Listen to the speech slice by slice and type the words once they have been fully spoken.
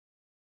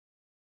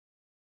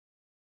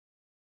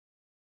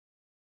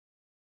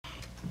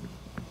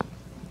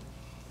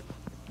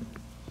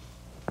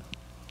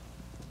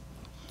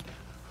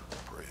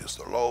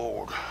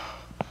Lord.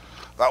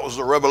 That was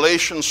the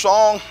Revelation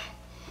song.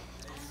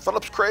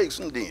 Phillips, Craigs,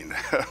 and Dean.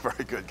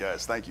 Very good,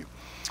 guys. Thank you.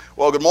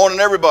 Well, good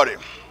morning, everybody.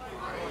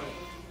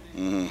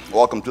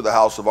 Welcome to the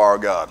house of our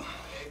God.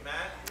 Amen.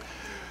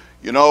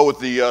 You know, with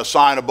the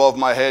sign above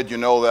my head, you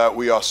know that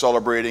we are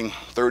celebrating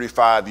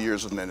 35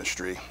 years of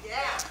ministry. Yeah.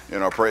 You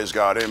know, praise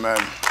God. Amen.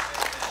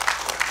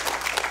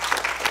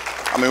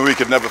 I mean, we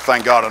could never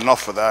thank God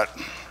enough for that.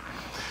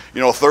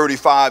 You know,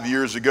 35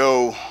 years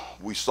ago,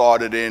 we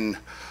started in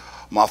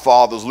my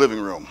father's living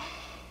room.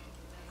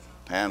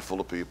 Handful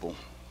of people.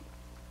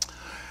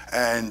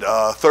 And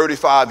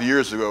 35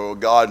 years ago,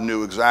 God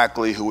knew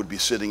exactly who would be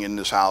sitting in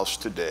this house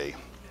today.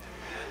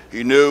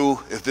 He knew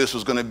if this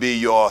was going to be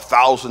your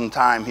 1,000th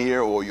time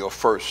here or your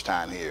first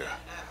time here.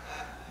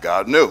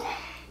 God knew.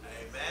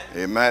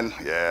 Amen. Amen.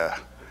 Yeah.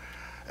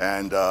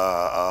 And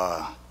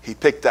he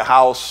picked a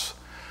house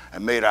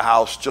and made a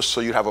house just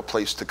so you'd have a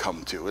place to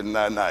come to. Isn't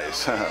that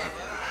nice?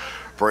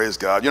 Praise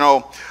God. You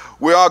know,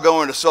 we are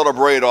going to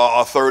celebrate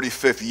our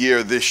 35th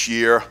year this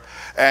year.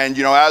 And,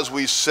 you know, as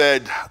we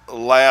said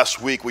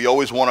last week, we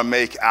always want to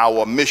make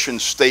our mission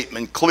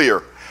statement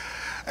clear.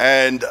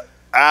 And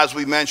as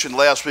we mentioned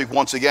last week,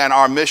 once again,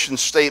 our mission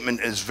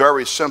statement is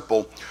very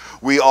simple.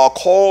 We are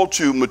called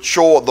to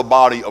mature the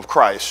body of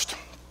Christ.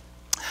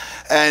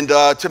 And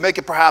to make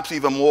it perhaps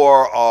even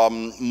more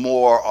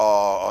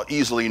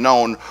easily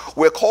known,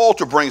 we're called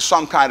to bring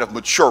some kind of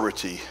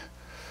maturity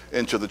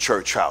into the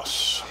church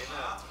house.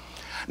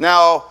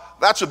 Now,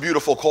 that's a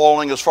beautiful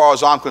calling as far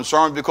as I'm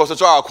concerned, because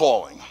it's our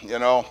calling, you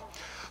know.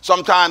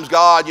 Sometimes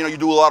God, you know, you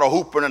do a lot of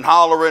hooping and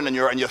hollering and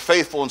you're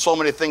faithful in so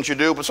many things you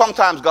do, but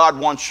sometimes God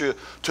wants you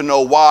to know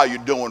why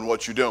you're doing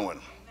what you're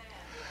doing.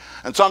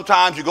 And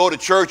sometimes you go to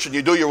church and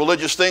you do your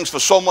religious things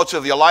for so much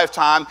of your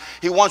lifetime.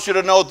 He wants you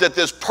to know that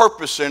there's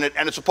purpose in it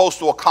and it's supposed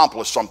to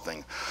accomplish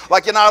something.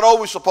 Like you're not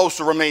always supposed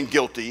to remain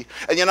guilty,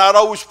 and you're not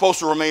always supposed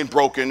to remain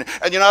broken,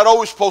 and you're not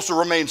always supposed to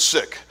remain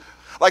sick.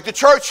 Like the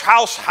church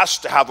house has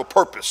to have a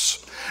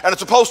purpose. And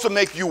it's supposed to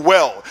make you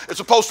well. It's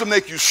supposed to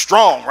make you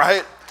strong,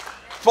 right?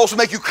 It's supposed to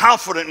make you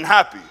confident and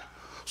happy.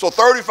 So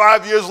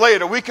 35 years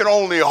later, we can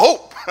only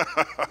hope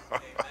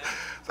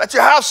that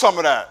you have some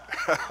of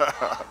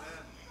that.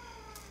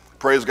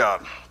 Praise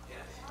God.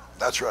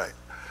 That's right.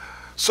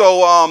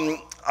 So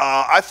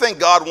I think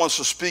God wants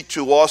to speak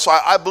to us.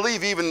 I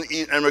believe even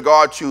in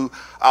regard to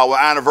our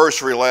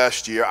anniversary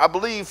last year, I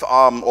believe,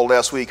 or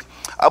last week,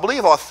 I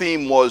believe our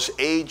theme was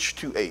age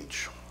to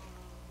age.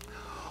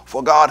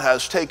 For God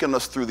has taken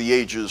us through the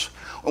ages.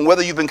 And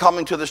whether you've been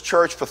coming to this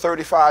church for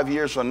 35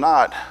 years or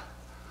not,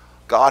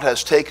 God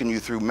has taken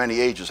you through many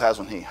ages,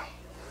 hasn't he?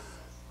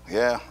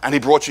 Yeah. And he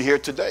brought you here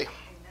today.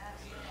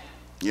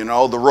 You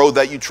know, the road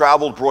that you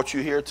traveled brought you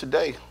here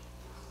today.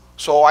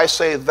 So I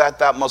say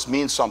that must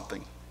mean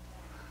something,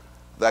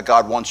 that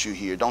God wants you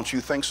here. Don't you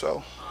think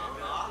so?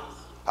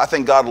 I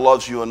think God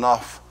loves you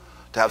enough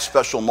to have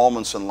special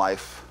moments in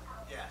life.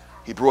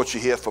 He brought you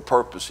here for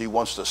purpose. He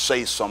wants to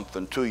say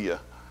something to you.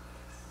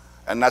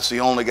 And that's the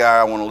only guy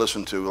I want to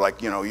listen to.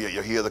 Like, you know,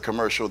 you hear the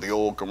commercial, the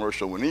old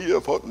commercial, when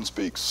E.F. Hutton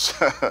speaks.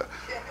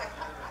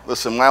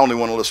 Listen, I only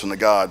want to listen to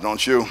God,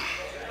 don't you?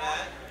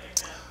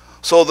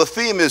 So the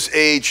theme is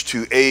age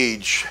to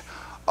age.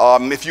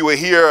 If you were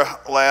here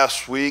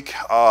last week,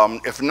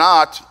 if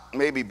not,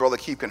 maybe Brother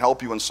Keith can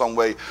help you in some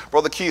way.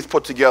 Brother Keith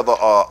put together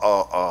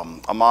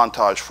a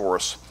montage for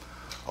us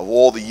of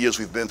all the years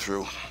we've been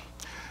through.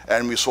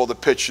 And we saw the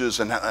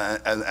pictures and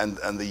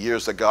the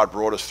years that God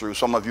brought us through.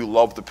 Some of you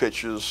loved the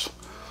pictures.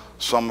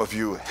 Some of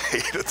you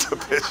hated the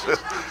pictures.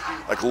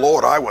 Like,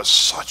 Lord, I was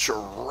such a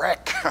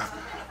wreck.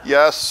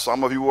 Yes,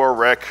 some of you were a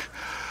wreck.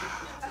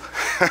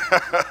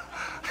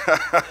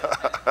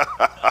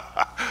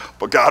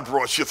 But God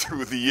brought you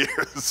through the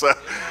years.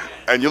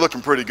 And you're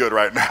looking pretty good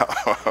right now.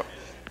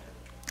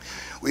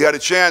 We had a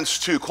chance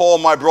to call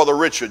my brother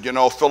Richard. You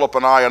know, Philip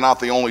and I are not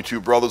the only two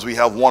brothers. We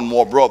have one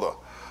more brother,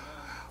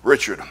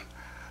 Richard.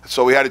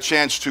 So we had a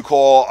chance to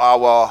call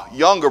our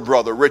younger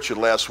brother, Richard,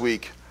 last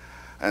week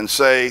and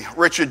say,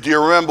 Richard, do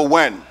you remember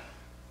when?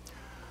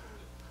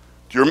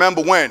 Do you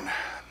remember when? Do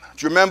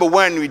you remember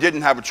when we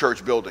didn't have a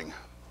church building?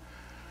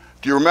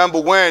 Do you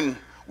remember when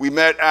we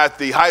met at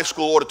the high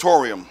school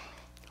auditorium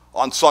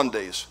on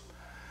Sundays?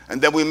 And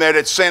then we met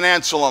at St.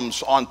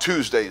 Anselm's on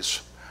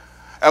Tuesdays.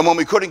 And when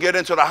we couldn't get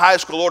into the high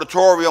school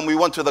auditorium, we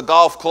went to the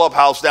golf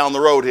clubhouse down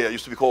the road here. It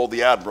used to be called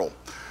the Admiral.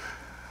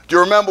 Do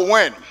you remember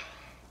when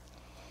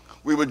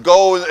we would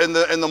go in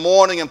the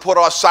morning and put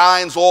our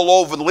signs all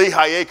over the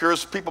Lehigh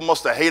Acres? People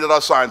must have hated our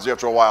signs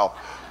after a while.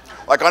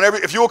 Like on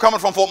if you were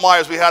coming from Fort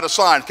Myers, we had a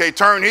sign. Okay,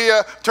 turn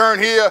here, turn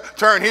here,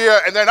 turn here,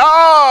 and then,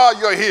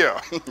 you're here.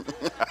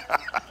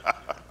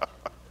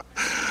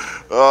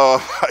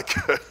 Oh, my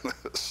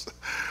goodness.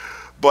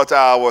 But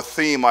our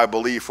theme, I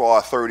believe, for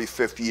our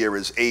 35th year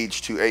is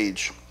age to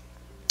age.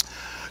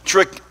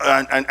 Trick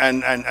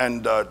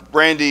and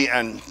Brandy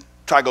and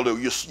Tiger Lou,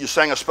 you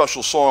sang a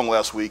special song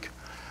last week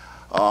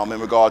in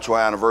regard to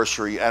our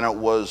anniversary, and it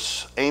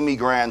was Amy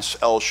Grant's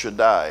El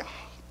Shaddai.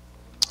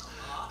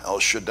 El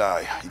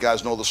Shaddai. You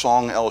guys know the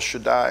song El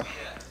Shaddai?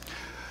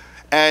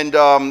 And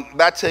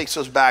that takes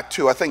us back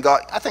to, I think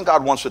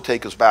God wants to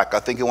take us back. I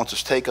think he wants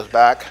us to take us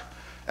back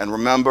and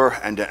remember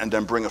and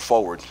then bring it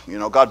forward. You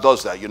know, God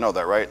does that. You know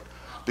that, right?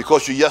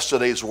 Because your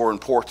yesterdays were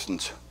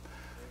important.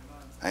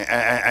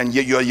 And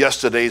yet your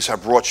yesterdays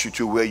have brought you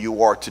to where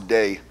you are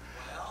today.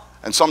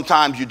 And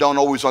sometimes you don't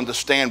always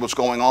understand what's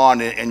going on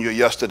in your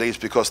yesterdays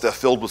because they're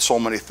filled with so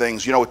many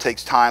things. You know, it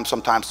takes time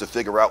sometimes to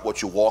figure out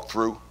what you walk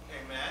through.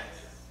 Amen.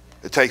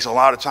 It takes a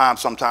lot of time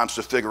sometimes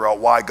to figure out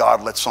why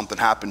God let something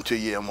happen to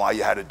you and why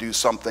you had to do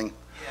something.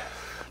 Yeah.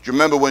 Do you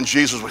remember when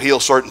Jesus would heal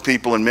certain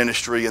people in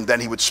ministry and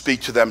then he would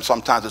speak to them?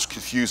 Sometimes it's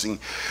confusing.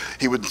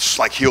 He would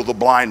like heal the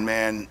blind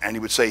man and he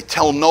would say,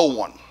 tell no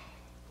one.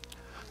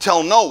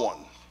 Tell no one.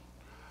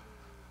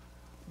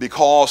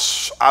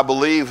 Because I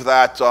believe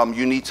that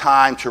you need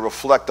time to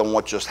reflect on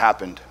what just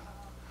happened.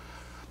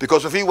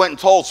 Because if he went and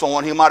told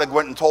someone, he might have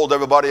went and told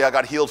everybody I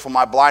got healed from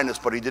my blindness,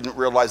 but he didn't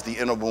realize the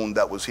inner wound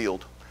that was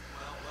healed.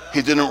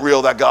 He didn't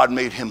realize that God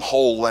made him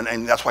whole,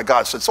 and that's why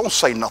God said, don't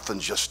say nothing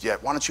just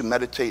yet. Why don't you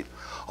meditate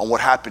on what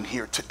happened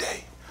here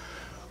today?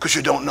 Because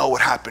you don't know what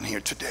happened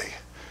here today.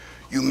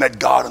 You met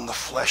God in the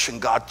flesh, and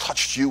God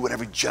touched you and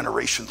every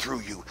generation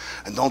through you.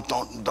 And don't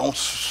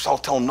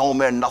tell no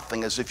man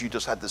nothing as if you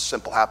just had this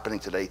simple happening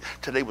today.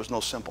 Today was no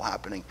simple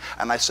happening.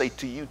 And I say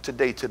to you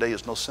today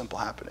is no simple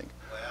happening.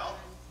 Well,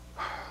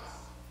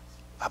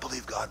 I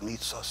believe God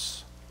meets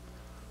us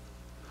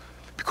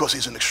because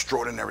he's an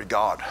extraordinary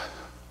God.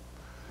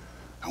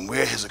 And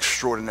we're his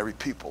extraordinary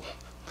people.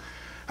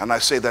 And I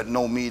say that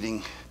no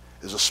meeting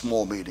is a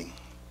small meeting.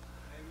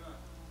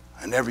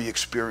 And every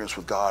experience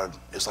with God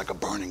is like a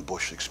burning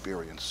bush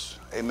experience.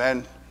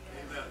 Amen?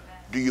 Amen.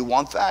 Do you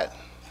want that?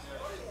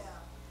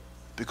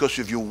 Because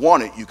if you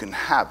want it, you can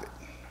have it.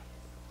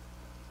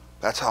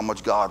 That's how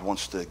much God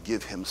wants to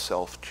give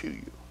himself to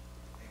you.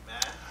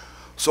 Amen.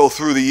 So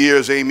through the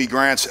years, Amy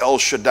Grant's El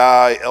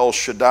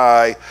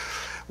Shaddai,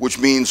 which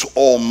means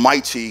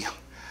Almighty.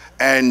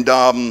 And,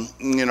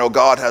 you know,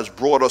 God has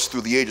brought us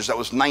through the ages. That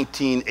was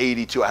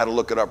 1982. I had to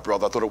look it up,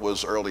 brother. I thought it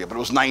was earlier, but it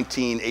was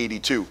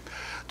 1982.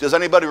 Does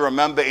anybody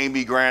remember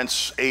Amy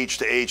Grant's Age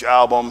to Age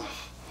album,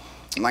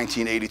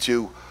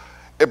 1982?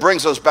 It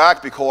brings us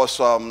back because,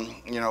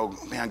 you know,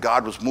 man,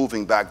 God was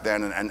moving back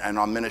then, and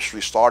our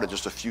ministry started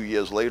just a few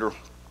years later.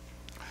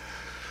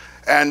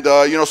 And,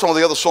 you know, some of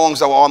the other songs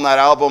that were on that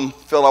album,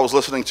 Phil, I was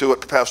listening to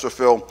it, Pastor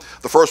Phil.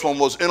 The first one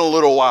was In a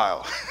Little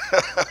While.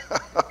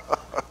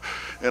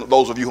 And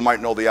those of you who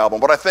might know the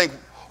album. But I think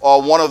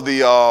one of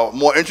the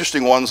more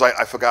interesting ones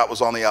I forgot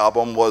was on the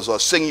album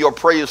was Sing Your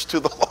Praise to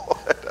the Lord.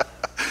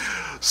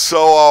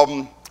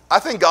 So I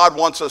think God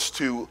wants us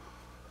to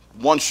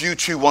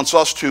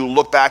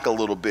look back a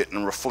little bit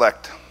and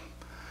reflect.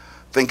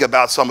 Think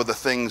about some of the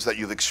things that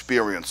you've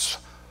experienced.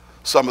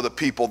 Some of the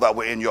people that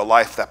were in your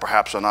life that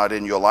perhaps are not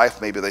in your life.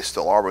 Maybe they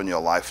still are in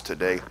your life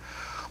today.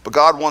 But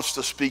God wants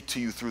to speak to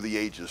you through the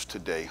ages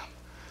today.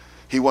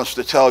 He wants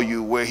to tell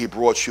you where he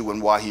brought you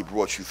and why he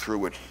brought you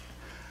through it.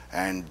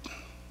 And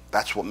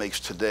that's what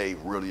makes today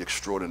really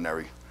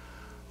extraordinary.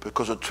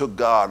 Because it took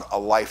God a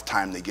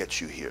lifetime to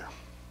get you here.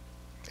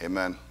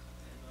 Amen.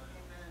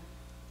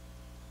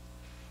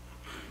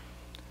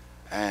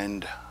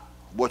 And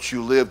what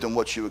you lived and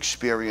what you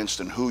experienced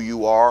and who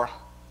you are,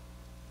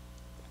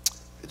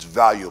 it's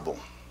valuable.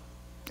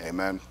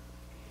 Amen.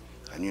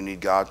 And you need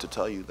God to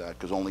tell you that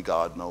because only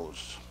God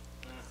knows.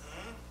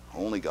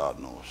 Only God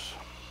knows.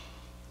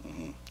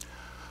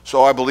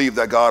 So I believe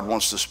that God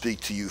wants to speak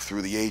to you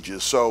through the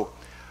ages. So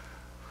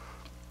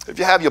if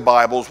you have your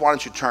Bibles, why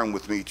don't you turn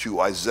with me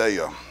to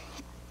Isaiah,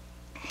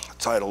 the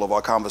title of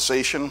our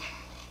conversation.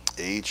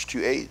 Age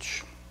to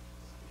age.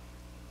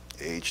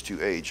 Age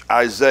to age.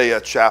 Isaiah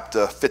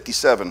chapter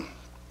 57.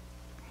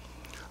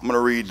 I'm going to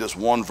read this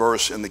one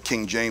verse in the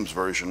King James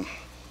Version.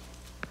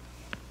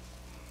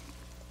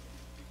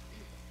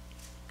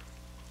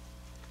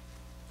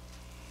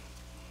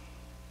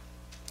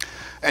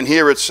 And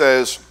here it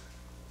says,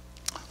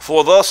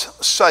 For thus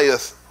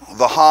saith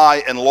the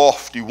high and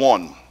lofty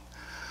one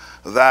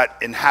that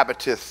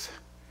inhabiteth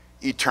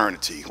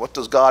eternity. What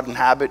does God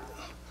inhabit?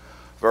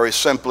 Very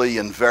simply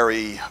and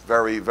very,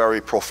 very,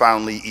 very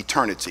profoundly,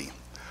 eternity.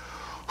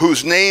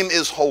 Whose name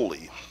is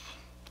holy.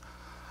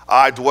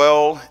 I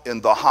dwell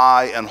in the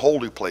high and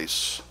holy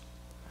place.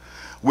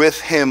 With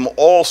him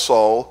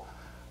also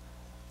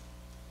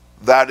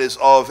that is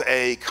of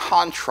a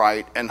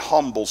contrite and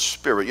humble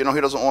spirit. You know,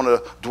 he doesn't want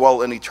to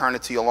dwell in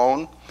eternity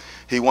alone.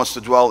 He wants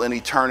to dwell in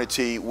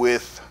eternity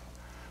with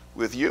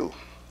you.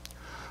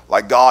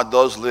 Like God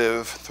does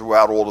live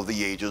throughout all of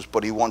the ages,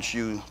 but he wants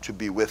you to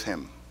be with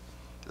him.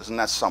 Isn't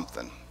that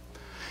something?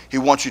 He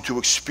wants you to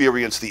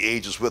experience the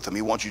ages with him.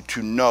 He wants you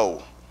to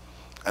know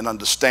and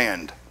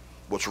understand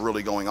what's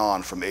really going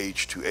on from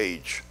age to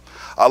age.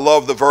 I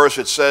love the verse.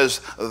 It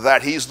says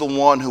that he's the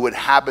one who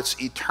inhabits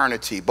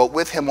eternity, but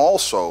with him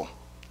also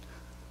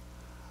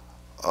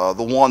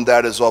the one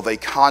that is of a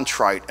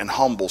contrite and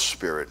humble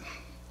spirit,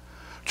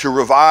 to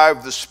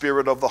revive the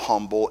spirit of the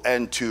humble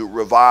and to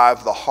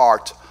revive the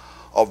heart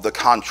of the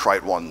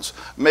contrite ones.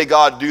 May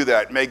God do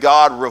that. May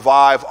God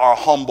revive our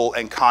humble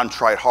and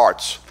contrite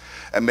hearts.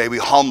 And may we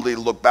humbly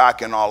look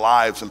back in our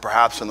lives and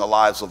perhaps in the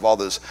lives of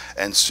others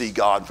and see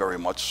God very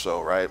much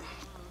so, right?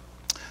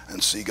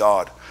 And see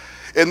God.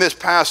 In this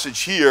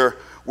passage here,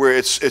 where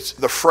it's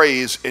the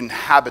phrase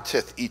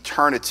inhabiteth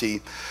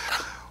eternity,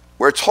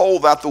 we're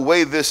told that the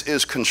way this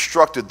is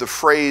constructed, the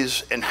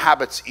phrase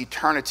inhabits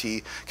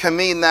eternity, can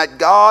mean that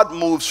God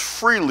moves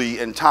freely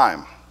in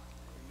time.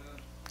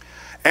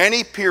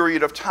 Any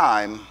period of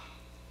time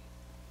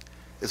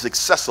is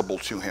accessible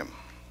to him.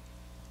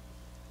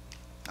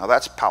 Now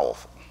that's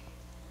powerful.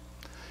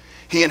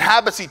 He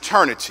inhabits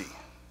eternity,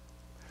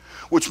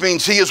 which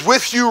means he is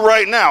with you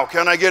right now.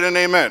 Can I get an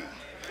amen?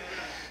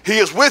 He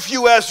is with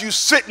you as you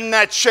sit in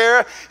that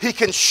chair. He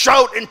can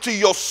shout into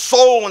your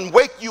soul and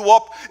wake you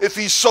up if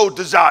he so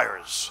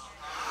desires.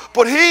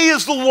 But he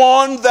is the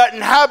one that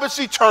inhabits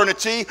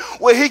eternity,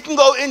 where he can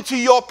go into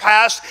your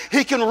past.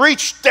 He can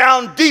reach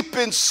down deep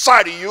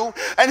inside of you,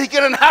 and he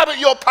can inhabit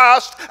your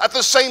past at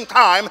the same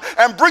time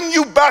and bring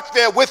you back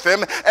there with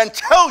him and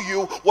tell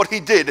you what he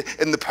did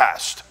in the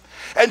past.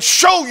 And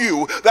show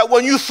you that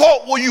when you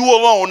thought you were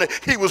alone,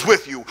 he was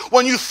with you.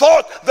 When you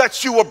thought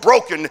that you were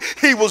broken,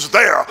 he was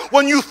there.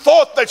 When you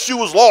thought that you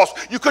was lost,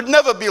 you could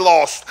never be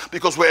lost,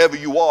 because wherever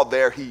you are,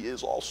 there he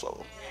is also.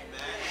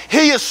 Amen.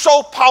 He is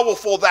so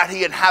powerful that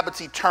he inhabits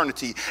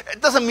eternity.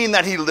 It doesn't mean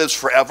that he lives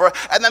forever,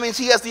 and that means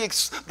he has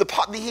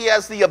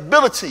the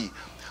ability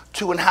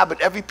to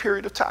inhabit every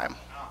period of time.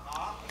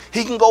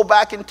 He can go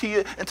back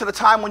into the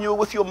time when you were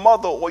with your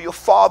mother or your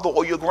father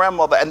or your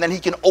grandmother, and then he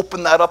can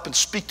open that up and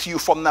speak to you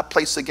from that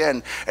place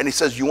again. And he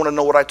says, you want to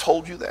know what I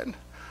told you then?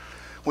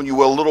 When you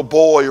were a little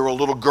boy or a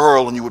little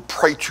girl and you would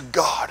pray to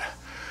God.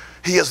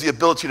 He has the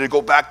ability to go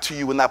back to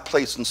you in that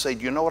place and say,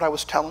 do you know what I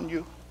was telling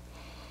you?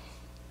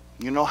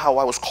 You know how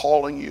I was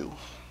calling you?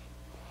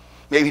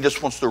 Maybe he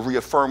just wants to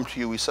reaffirm to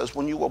you. He says,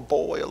 when you were a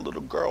boy, a little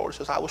girl, he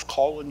says, I was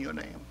calling your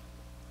name.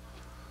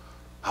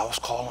 I was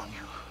calling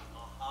you.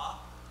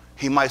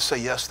 He might say,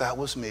 yes, that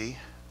was me.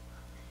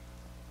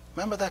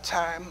 Remember that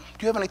time?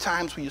 Do you have any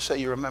times when you say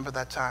you remember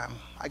that time?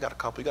 I got a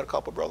couple. You got a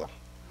couple, brother?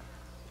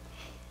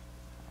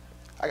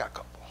 I got a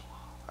couple.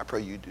 I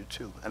pray you do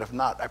too. And if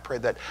not, I pray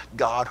that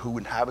God, who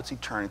inhabits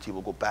eternity,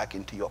 will go back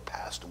into your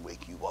past and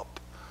wake you up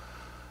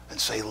and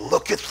say,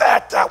 look at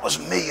that. That was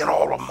me in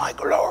all of my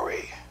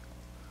glory.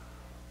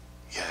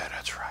 Yeah,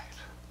 that's right.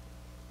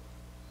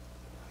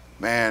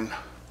 Man,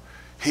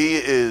 he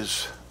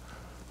is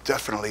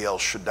definitely El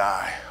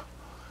Shaddai.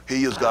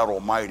 He is God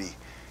Almighty.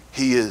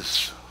 He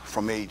is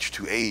from age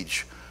to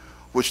age,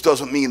 which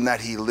doesn't mean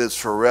that he lives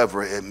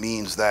forever. It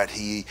means that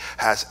he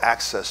has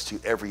access to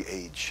every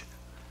age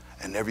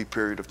and every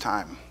period of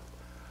time.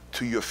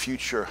 To your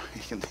future,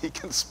 he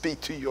can speak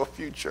to your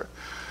future.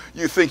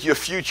 You think your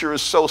future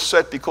is so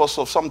set because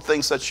of some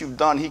things that you've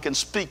done. He can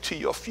speak to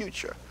your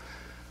future,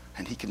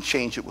 and he can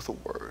change it with a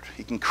word.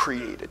 He can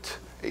create it.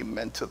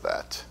 Amen to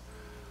that.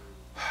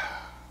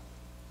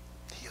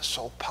 He is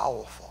so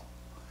powerful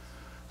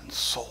and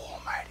so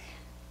almighty.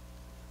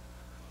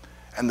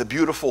 And the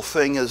beautiful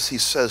thing is, he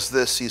says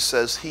this, he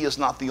says, he is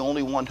not the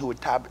only one who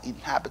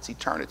inhabits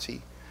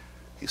eternity.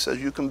 He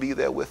says you can be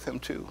there with him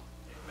too.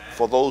 Amen.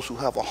 For those who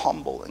have a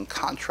humble and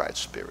contrite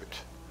spirit,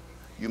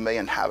 you may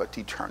inhabit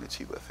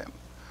eternity with him.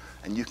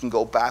 And you can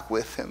go back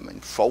with him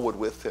and forward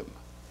with him.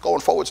 Going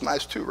forward's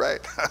nice too,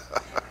 right?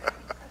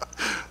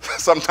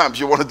 Sometimes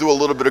you want to do a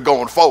little bit of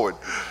going forward.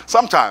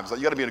 Sometimes you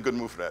got to be in a good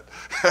mood for that.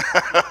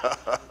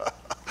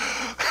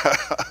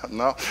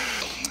 No,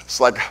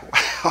 it's like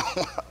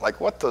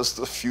what does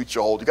the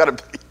future hold?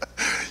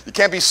 You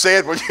can't be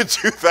sad when you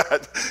do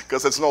that,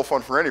 because it's no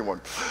fun for anyone.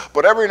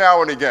 But every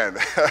now and again,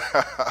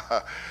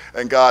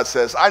 and God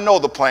says, I know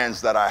the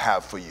plans that I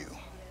have for you.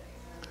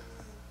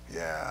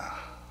 Yeah,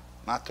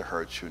 not to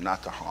hurt you,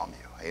 not to harm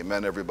you.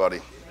 Amen, everybody.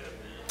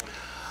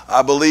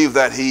 I believe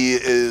that he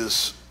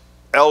is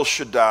El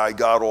Shaddai,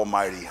 God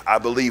Almighty. I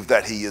believe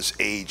that he is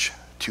age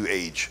to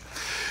age.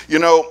 You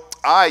know,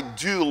 I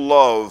do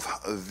love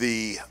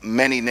the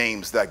many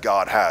names that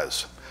God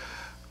has.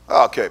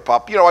 Okay,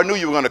 Pop, you know, I knew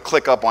you were going to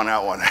click up on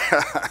that one.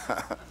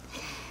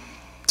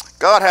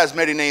 God has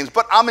many names,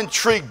 but I'm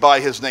intrigued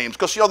by his names,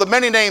 because, you know, the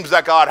many names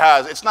that God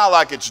has, it's not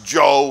like it's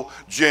Joe,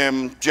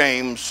 Jim,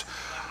 James,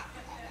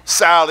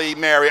 Sally,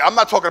 Mary. I'm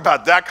not talking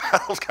about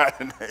those kind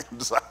of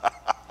names.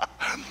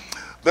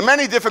 The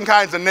many different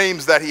kinds of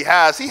names that he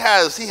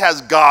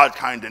has God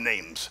kind of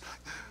names.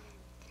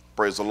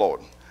 Praise the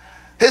Lord.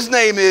 His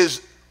name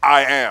is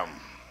I am.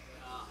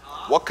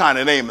 What kind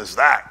of name is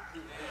that?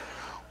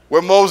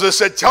 Where Moses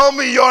said, tell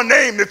me your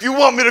name. If you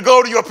want me to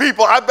go to your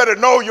people, I better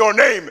know your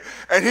name.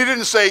 And he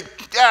didn't say,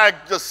 yeah,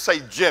 just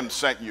say Jim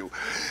sent you.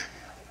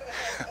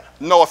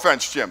 No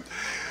offense, Jim.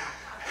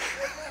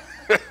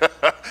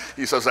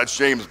 He says that's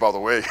James, by the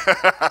way.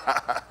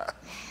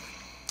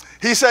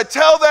 He said,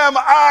 tell them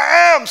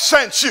I am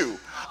sent you.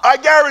 I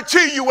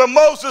guarantee you, when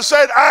Moses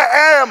said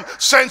I am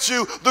sent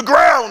you, the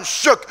ground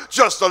shook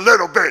just a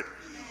little bit.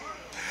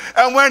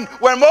 And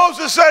when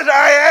Moses said,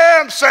 I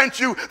am sent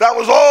you, that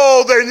was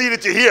all they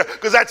needed to hear,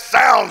 because that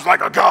sounds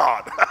like a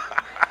God.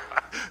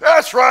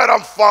 That's right,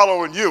 I'm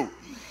following you.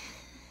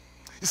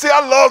 You see,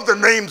 I love the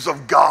names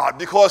of God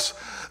because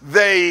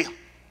they,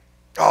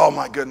 oh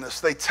my goodness,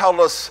 they tell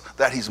us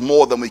that he's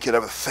more than we could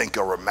ever think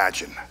or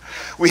imagine.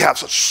 We have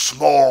such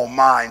small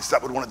minds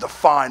that would want to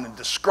define and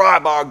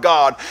describe our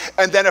God.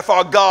 And then if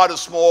our God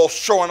is small,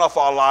 sure enough,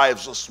 our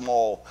lives are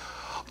small.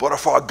 But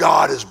if our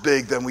God is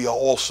big, then we are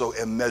also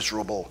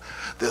immeasurable.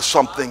 There's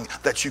something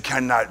that you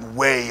cannot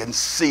weigh and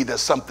see.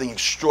 There's something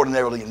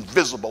extraordinarily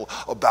invisible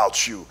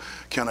about you.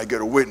 Can I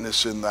get a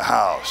witness in the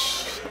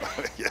house?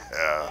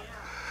 Yeah.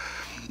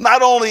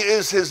 Not only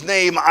is his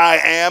name I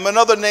am,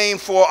 another name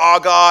for our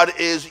God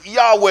is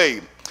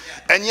Yahweh.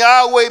 And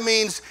Yahweh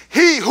means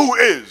he who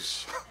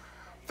is.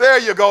 There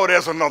you go,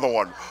 there's another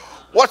one.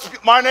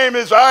 My name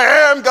is I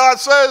am, God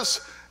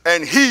says,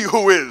 and he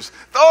who is.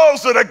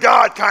 Those are the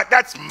God kind.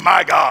 That's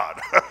my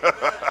God.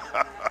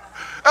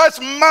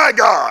 That's my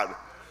God.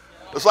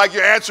 It's like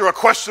you answer a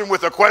question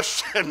with a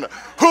question.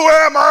 Who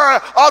am I?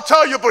 I'll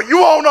tell you, but you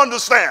won't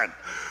understand.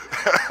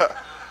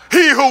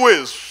 He who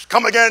is.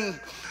 Come again.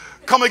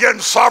 Come again,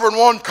 sovereign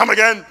one, come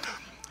again.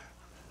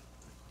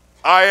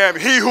 I am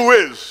he who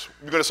is.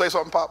 You going to say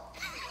something, Pop?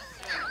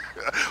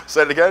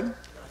 Say it again?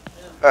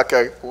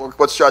 Okay,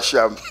 what's your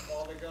Shem?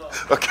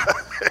 Okay.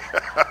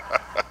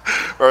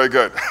 Very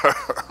good.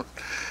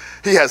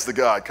 He has the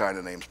God kind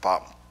of names,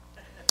 Pop.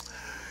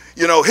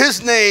 You know,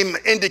 his name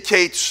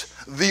indicates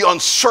the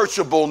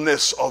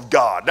unsearchableness of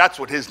God. That's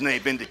what his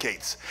name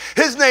indicates.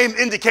 His name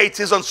indicates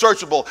his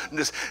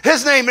unsearchableness.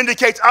 His name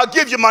indicates, I'll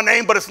give you my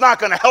name, but it's not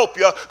going to help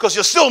you because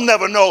you'll still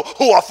never know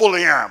who I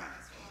fully am.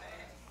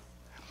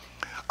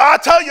 I'll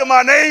tell you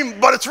my name,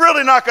 but it's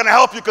really not going to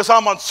help you because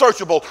I'm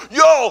unsearchable.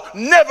 You'll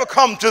never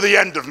come to the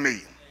end of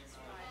me.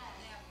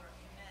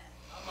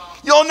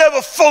 You'll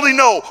never fully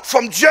know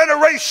from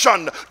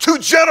generation to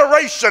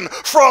generation,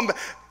 from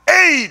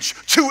age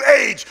to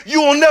age,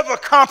 you will never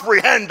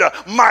comprehend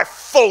my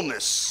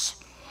fullness.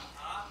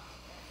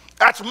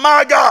 That's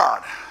my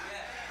God,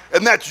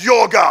 and that's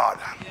your God.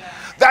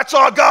 That's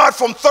our God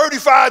from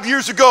 35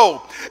 years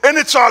ago, and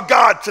it's our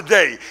God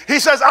today. He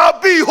says,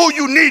 I'll be who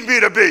you need me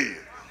to be.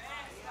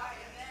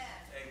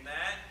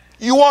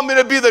 You want me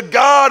to be the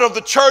God of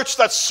the church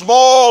that's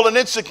small and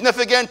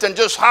insignificant and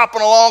just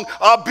hopping along?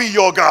 I'll be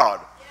your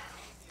God.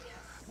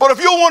 But if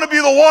you want to be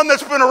the one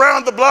that's been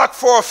around the block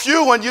for a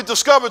few and you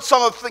discovered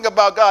something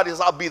about God,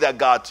 I'll be that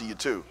God to you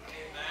too.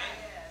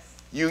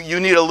 You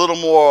need a little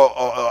more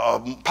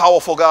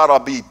powerful God, I'll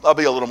be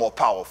a little more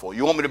powerful.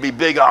 You want me to be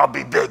bigger, I'll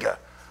be bigger.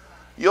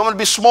 You want me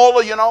to be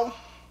smaller, you know?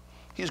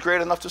 He's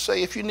great enough to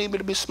say, if you need me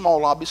to be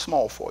small, I'll be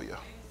small for you.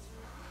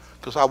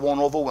 Because I won't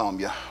overwhelm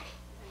you.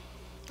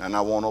 And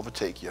I won't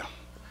overtake you.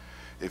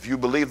 If you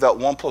believe that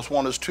 1 +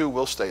 1 is 2,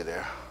 we'll stay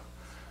there.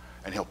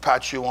 And he'll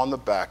pat you on the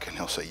back and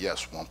he'll say,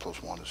 yes, 1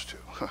 + 1 is 2.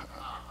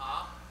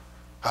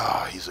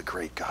 Ah, he's a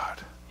great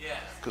God.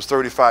 Because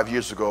 35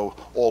 years ago,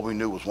 all we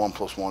knew was 1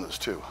 + 1 is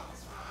 2.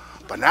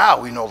 But now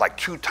we know like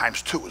 2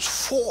 × 2 is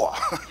 4.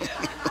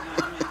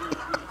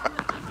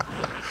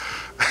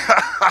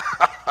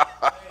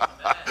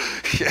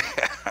 Yeah.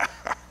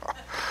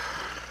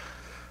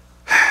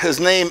 His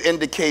name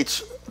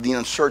indicates the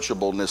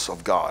unsearchableness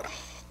of God.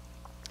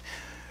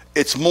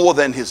 It's more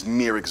than his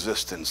mere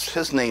existence.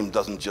 His name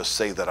doesn't just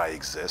say that I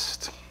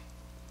exist.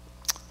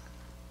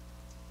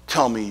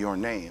 Tell me your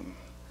name.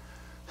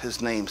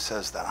 His name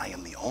says that I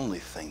am the only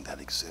thing that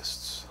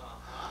exists.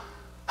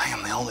 I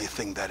am the only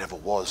thing that ever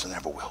was and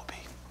ever will be.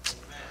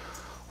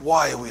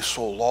 Why are we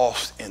so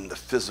lost in the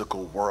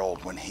physical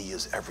world when he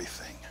is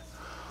everything?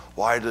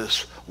 Why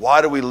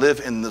do we live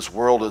in this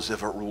world as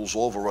if it rules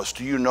over us?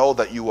 Do you know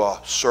that you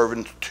are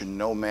servant to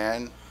no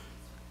man?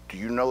 Do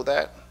you know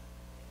that?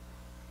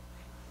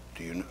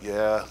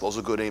 Yeah, those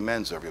are good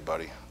amens,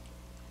 everybody.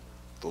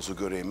 Those are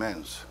good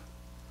amens.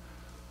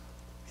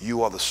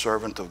 You are the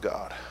servant of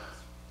God.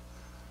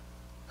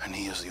 And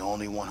he is the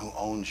only one who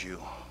owns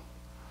you.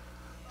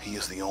 He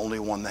is the only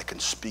one that can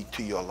speak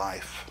to your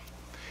life.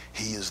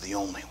 He is the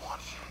only one.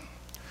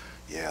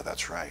 Yeah,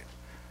 that's right.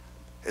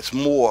 It's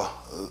more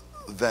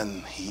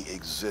than he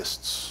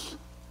exists.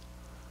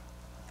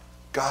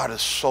 God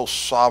is so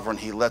sovereign,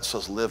 he lets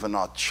us live in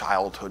our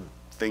childhood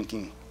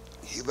thinking.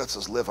 He lets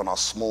us live in our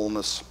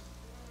smallness.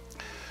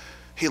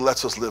 He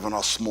lets us live in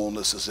our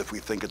smallness as if we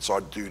think it's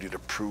our duty to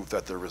prove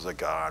that there is a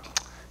God.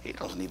 He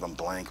doesn't even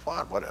blink.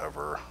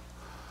 Whatever.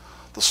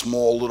 The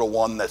small little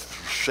one that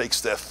shakes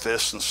their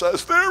fist and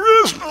says,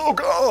 there is no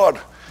God.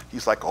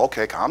 He's like,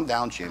 okay, calm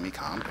down, Jimmy.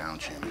 Calm down,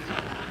 Jimmy.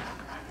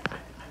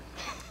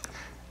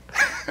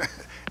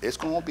 It's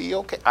going to be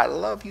okay. I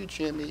love you,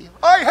 Jimmy.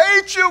 I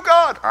hate you,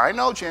 God. I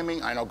know,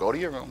 Jimmy. I know. Go to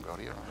your room. Go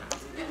to your room.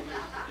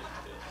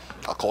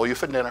 I'll call you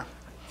for dinner.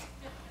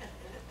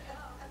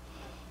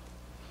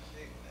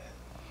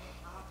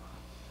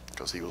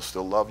 Because he will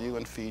still love you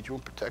and feed you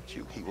and protect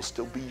you. He will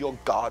still be your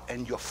God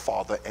and your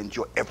Father and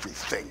your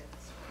everything.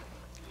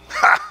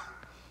 Ha!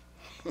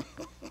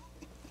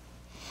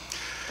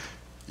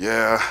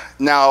 Yeah.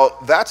 Now,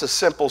 that's a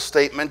simple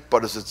statement,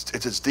 but it's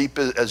as deep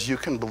as you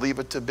can believe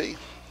it to be.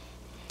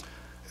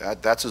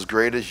 That's as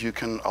great as you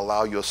can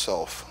allow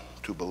yourself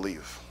to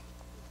believe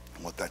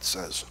what that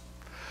says.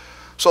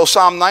 So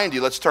Psalm 90,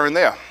 let's turn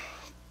there.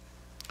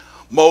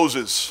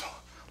 Moses.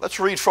 Let's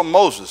read from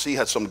Moses. He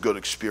had some good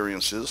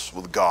experiences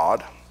with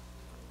God.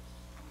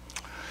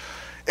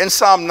 In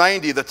Psalm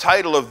 90, the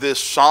title of this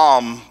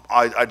psalm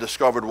I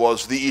discovered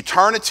was The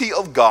Eternity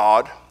of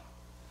God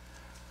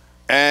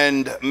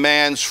and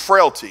Man's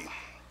Frailty.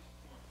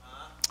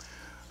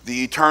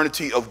 The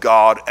eternity of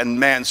God and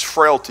man's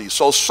frailty.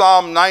 So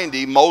Psalm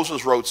 90,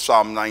 Moses wrote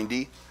Psalm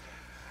 90.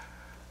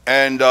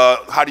 And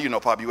how do you know,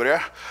 Pop? You were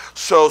there?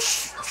 So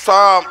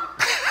Psalm...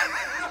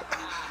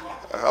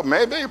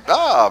 maybe?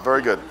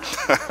 Very good.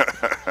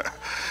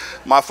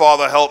 My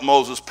father helped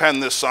Moses pen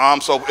this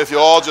psalm. So if you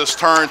all just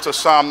turn to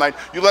Psalm 90,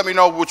 you let me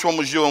know which one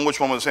was you and which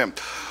one was him.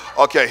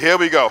 Okay, here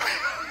we go.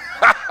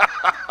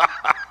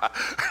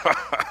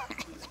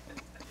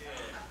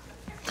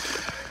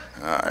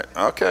 All right,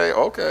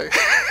 okay.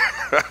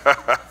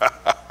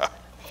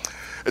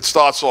 It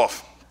starts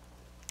off,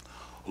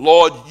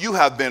 Lord, you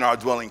have been our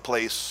dwelling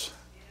place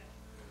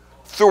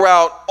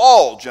throughout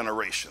all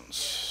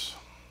generations.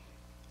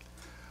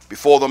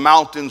 Before the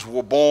mountains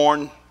were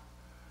born,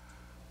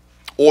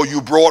 or you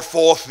brought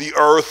forth the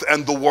earth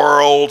and the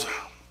world.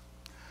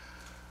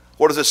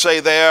 What does it say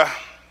there?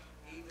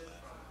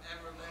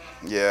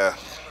 Yeah.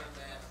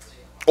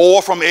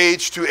 Or from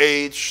age to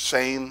age,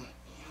 same.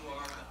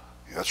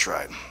 That's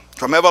right.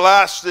 From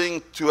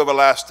everlasting to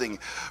everlasting,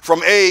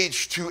 from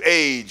age to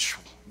age,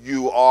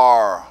 you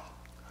are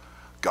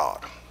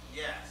God.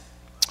 Yes.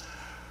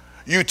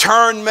 You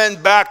turn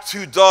men back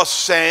to dust,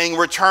 saying,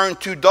 return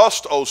to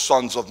dust, O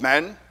sons of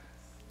men.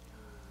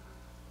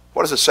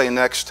 What does it say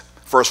next?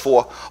 Verse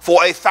 4. For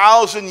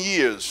 1,000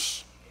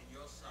 years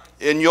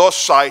in your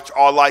sight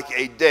are like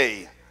a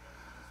day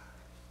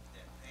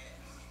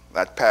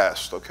that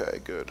passed. Okay,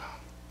 good.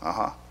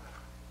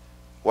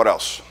 What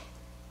else?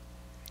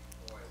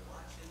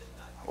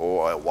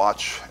 Or a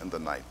watch in the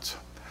night.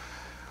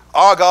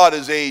 Our God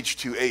is age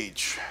to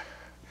age.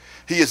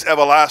 He is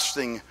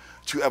everlasting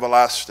to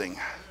everlasting.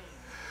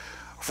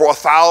 For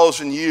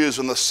 1,000 years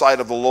in the sight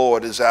of the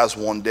Lord is as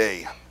one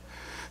day.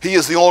 He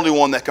is the only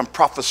one that can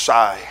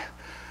prophesy,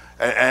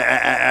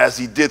 as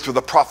he did through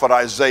the prophet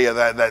Isaiah,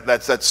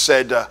 that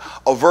said, a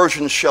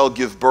virgin shall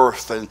give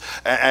birth,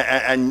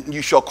 and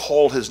you shall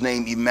call his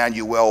name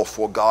Emmanuel,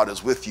 for God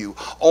is with you.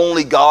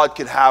 Only God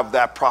could have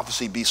that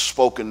prophecy be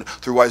spoken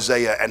through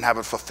Isaiah and have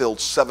it fulfilled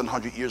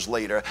 700 years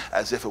later,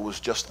 as if it was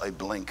just a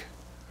blink.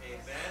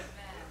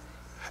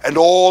 And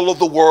all of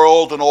the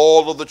world and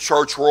all of the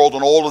church world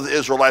and all of the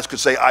Israelites could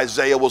say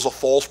Isaiah was a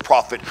false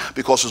prophet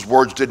because his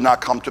words did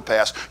not come to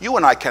pass. You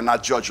and I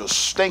cannot judge a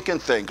stinking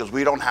thing because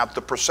we don't have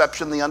the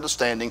perception, the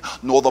understanding,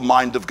 nor the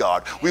mind of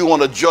God. We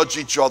want to judge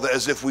each other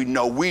as if we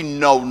know. We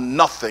know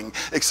nothing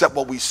except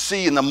what we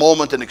see in the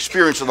moment and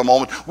experience in the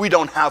moment. We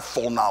don't have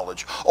full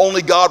knowledge.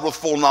 Only God with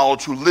full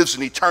knowledge, who lives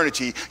in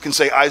eternity, can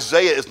say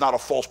Isaiah is not a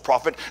false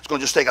prophet. It's going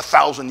to just take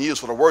 1,000 years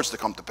for the words to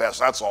come to pass.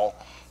 That's all.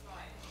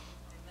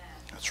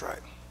 That's right.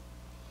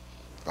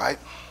 Right?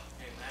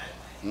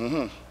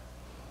 Man,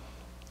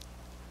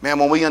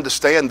 when we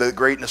understand the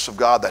greatness of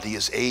God, that he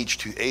is age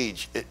to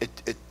age,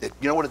 you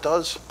know what it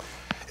does?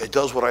 It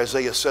does what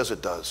Isaiah says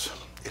it does.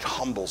 It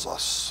humbles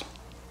us.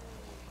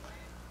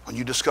 When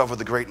you discover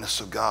the greatness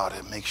of God,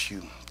 it makes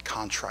you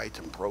contrite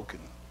and broken.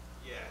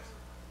 Yes.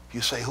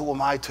 You say, who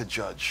am I to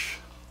judge?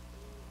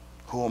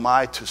 Who am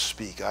I to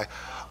speak?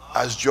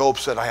 As Job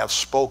said, I have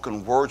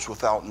spoken words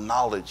without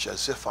knowledge,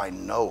 as if I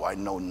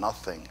know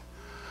nothing.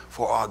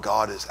 For our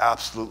God is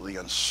absolutely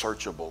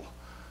unsearchable,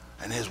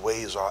 and his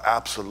ways are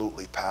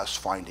absolutely past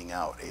finding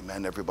out.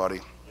 Amen, everybody?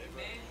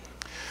 Amen.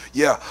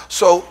 Yeah,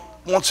 so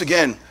once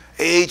again,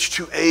 age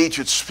to age,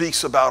 it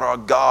speaks about our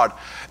God.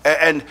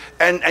 And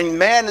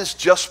man is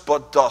just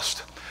but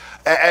dust.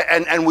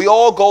 And we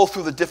all go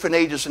through the different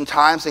ages and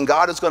times, and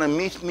God is going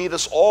to meet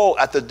us all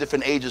at the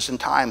different ages and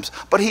times.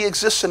 But he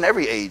exists in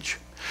every age.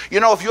 You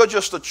know, if you're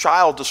just a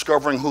child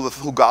discovering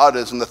who God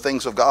is and the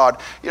things of God,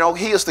 you know,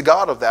 he is the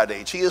God of that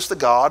age. He is the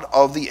God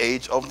of the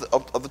age of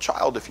the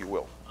child, if you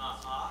will.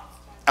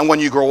 And when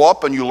you grow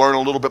up and you learn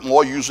a little bit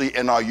more, usually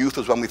in our youth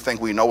is when we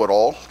think we know it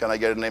all. Can I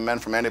get an amen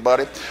from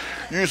anybody?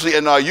 Usually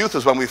in our youth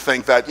is when we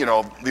think that, you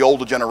know, the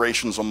older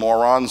generations are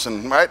morons,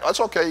 and right, that's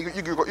okay,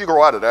 you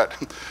grow out of that.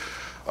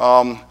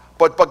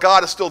 But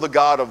God is still the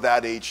God of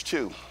that age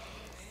too.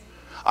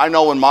 I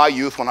know in my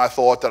youth, when I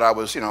thought that I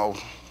was, you know,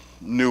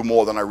 knew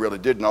more than I really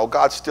did know,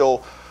 God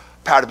still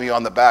patted me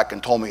on the back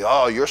and told me,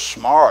 oh, you're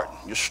smart,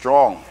 you're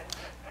strong.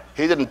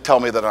 He didn't tell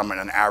me that I'm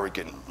an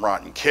arrogant,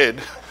 rotten kid,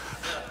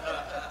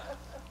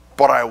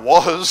 but I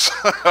was.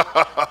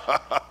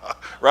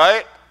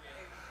 Right?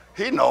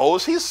 He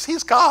knows.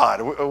 He's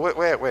God.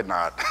 We're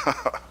not.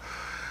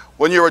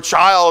 When you're a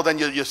child and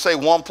you say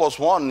 1 +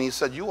 1, and he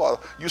said, you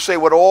say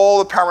what all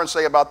the parents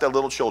say about their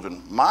little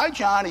children. My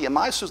Johnny and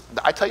my sister,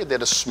 I tell you, they're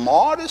the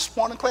smartest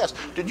one in class.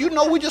 Did you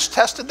know we just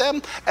tested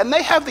them? And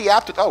they have the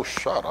aptitude. Oh,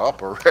 shut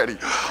up already.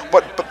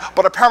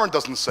 But a parent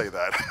doesn't say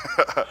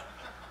that.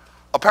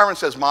 A parent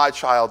says, my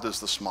child is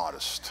the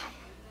smartest.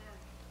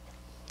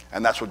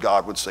 And that's what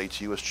God would say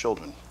to you as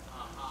children.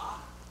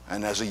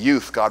 And as a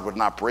youth, God would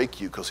not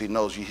break you because he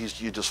knows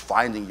you're just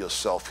finding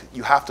yourself.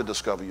 You have to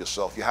discover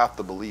yourself. You have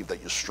to believe that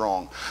you're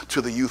strong.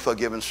 To the youth are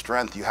given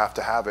strength. You have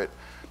to have it.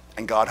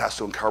 And God has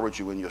to encourage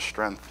you in your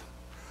strength.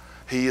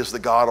 He is the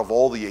God of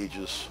all the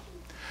ages.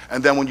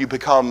 And then when you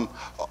become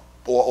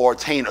or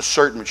attain a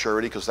certain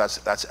maturity, because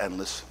that's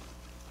endless.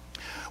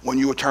 When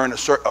you attain a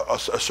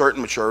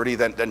certain maturity,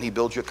 then he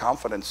builds your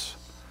confidence.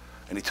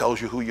 And he tells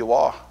you who you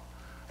are.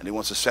 And he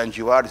wants to send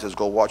you out. He says,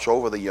 go watch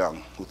over the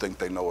young who think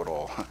they know it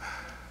all.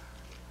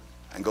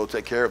 And go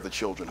take care of the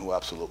children who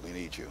absolutely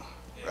need you,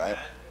 right?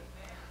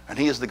 And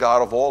he is the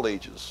God of all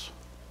ages.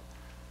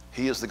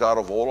 He is the God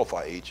of all of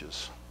our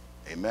ages.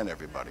 Amen,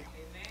 everybody.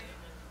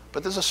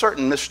 But there's a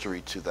certain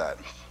mystery to that.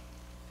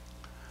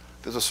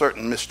 There's a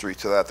certain mystery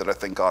to that I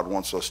think God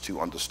wants us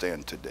to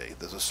understand today.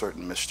 There's a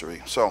certain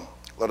mystery. So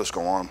let us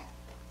go on.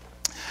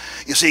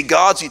 You see,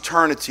 God's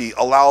eternity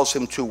allows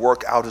him to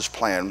work out his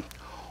plan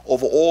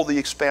over all the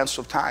expanse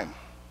of time.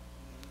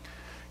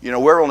 You know,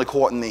 we're only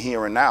caught in the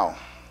here and now.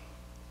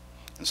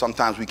 And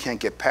sometimes we can't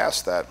get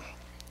past that.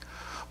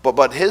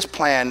 But his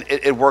plan,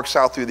 it works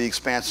out through the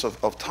expanse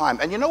of time.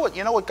 And you know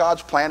what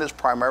God's plan is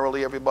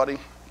primarily, everybody?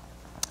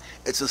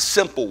 It's a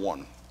simple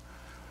one.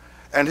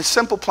 And his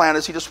simple plan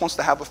is he just wants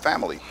to have a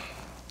family.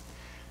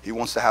 He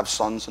wants to have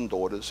sons and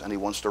daughters, and he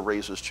wants to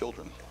raise his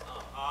children.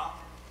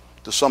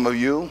 Do some of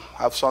you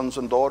have sons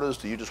and daughters?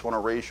 Do you just want to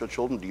raise your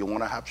children? Do you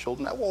want to have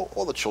children? Well,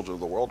 all the children of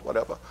the world,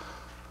 whatever.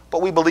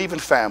 But we believe in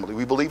family.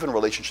 We believe in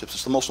relationships.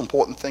 It's the most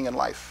important thing in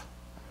life.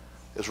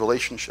 Is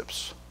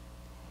relationships.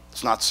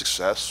 It's not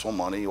success or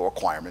money or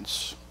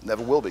acquirements.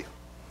 Never will be.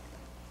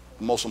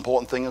 The most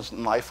important thing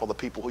in life are the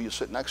people who you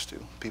sit next to,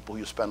 people who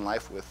you spend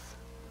life with.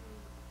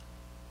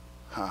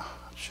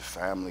 It's your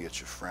family, it's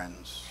your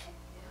friends.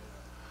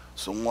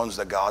 It's the ones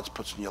that God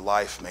puts in your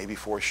life, maybe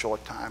for a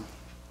short time,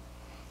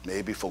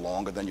 maybe for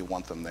longer than you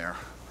want them there.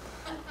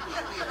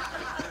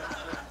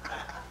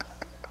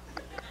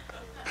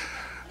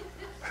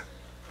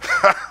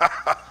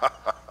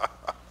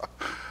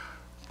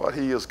 But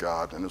he is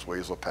God, and his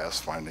ways are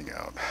past finding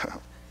out.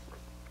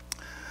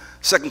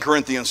 2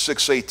 Corinthians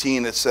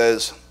 6:18, it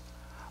says,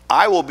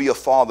 I will be a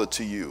father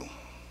to you,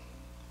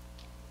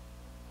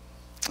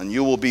 and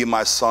you will be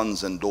my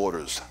sons and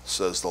daughters,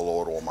 says the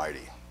Lord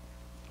Almighty.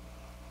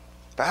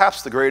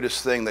 Perhaps the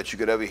greatest thing that you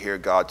could ever hear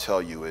God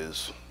tell you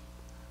is,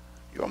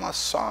 you're my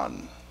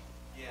son.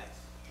 Yes.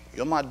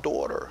 You're my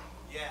daughter.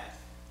 Yes.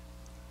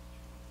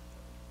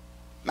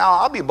 Now,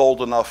 I'll be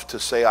bold enough to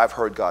say I've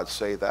heard God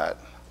say that.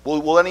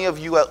 Will any of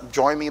you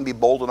join me and be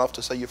bold enough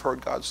to say you've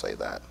heard God say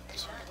that?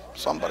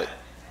 Somebody.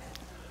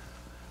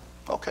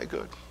 Okay,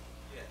 good.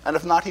 And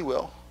if not, he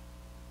will.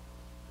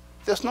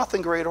 There's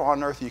nothing greater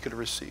on earth you could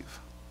receive.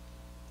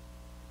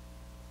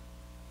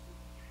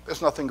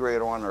 There's nothing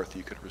greater on earth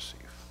you could receive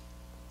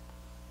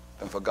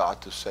than for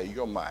God to say,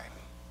 you're mine.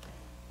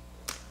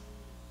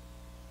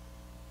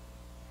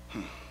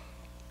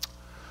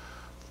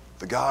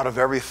 The God of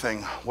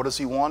everything, what does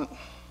he want?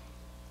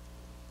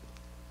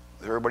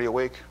 Is everybody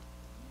awake?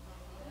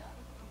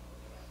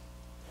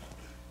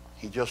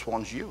 He just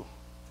wants you.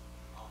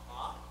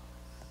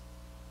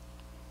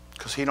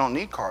 Because he don't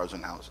need cars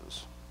and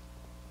houses.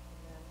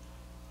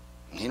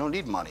 He don't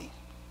need money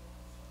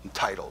and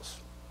titles.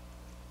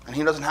 And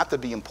he doesn't have to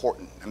be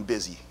important and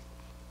busy.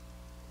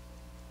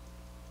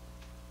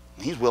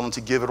 And he's willing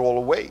to give it all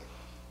away.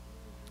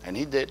 And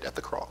he did at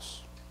the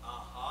cross.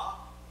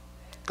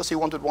 Because he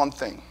wanted one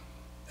thing.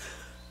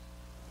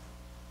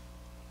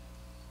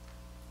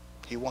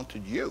 He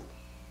wanted you.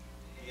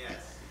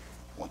 Yes.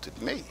 He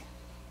wanted me.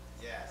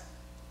 Yes.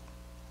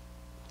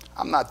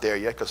 I'm not there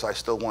yet because I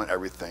still want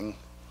everything.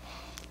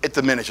 It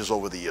diminishes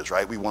over the years,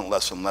 right? We want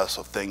less and less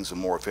of things and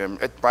more of him.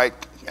 Right?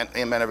 And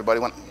amen, everybody.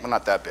 We're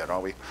not that bad, are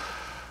we?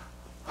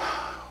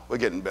 We're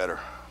getting better.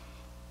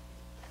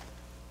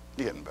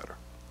 You're getting better.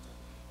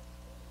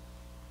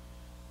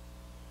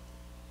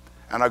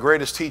 And our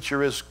greatest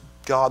teacher is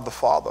God the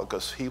Father,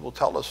 because he will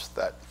tell us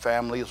that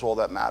family is all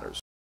that matters.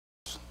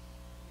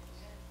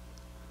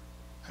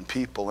 And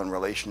people and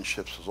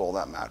relationships is all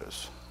that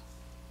matters.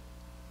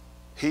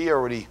 He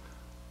already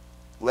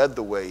led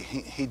the way.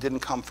 He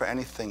didn't come for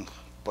anything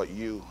but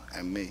you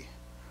and me.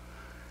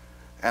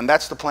 And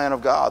that's the plan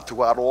of God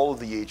throughout all of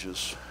the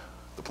ages.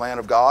 The plan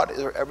of God,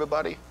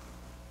 everybody,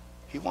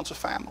 he wants a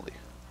family.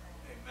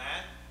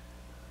 Amen.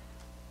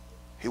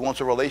 He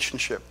wants a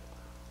relationship.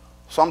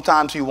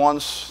 Sometimes he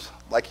wants,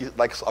 like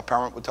a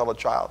parent would tell a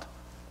child,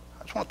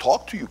 I just want to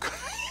talk to you.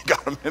 You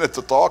got a minute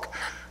to talk?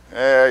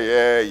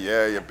 Yeah,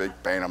 you big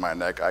pain in my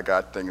neck. I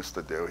got things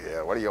to do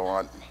here. What do you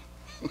want?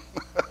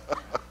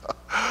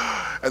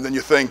 And then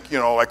you think, you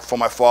know, like for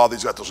my father,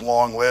 he's got this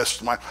long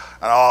list, and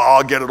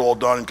I'll get it all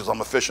done because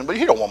I'm efficient. But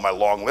he don't want my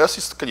long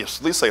list. Can you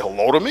at least say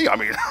hello to me? I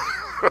mean,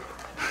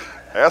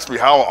 ask me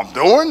how I'm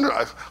doing.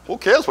 Who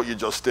cares what you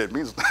just did?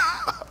 Means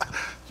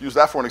use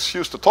that for an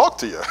excuse to talk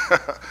to you.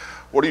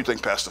 What do you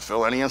think, Pastor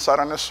Phil? Any insight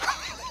on this?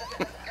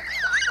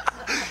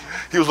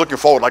 He was looking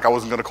forward like I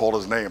wasn't going to call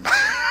his name.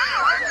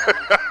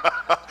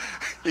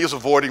 He was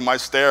avoiding my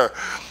stare.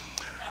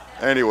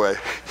 Anyway.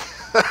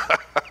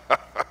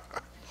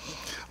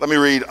 Let me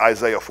read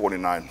Isaiah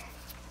 49.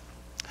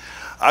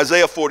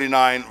 Isaiah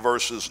 49,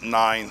 verses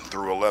 9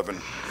 through 11.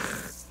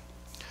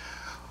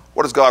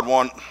 What does God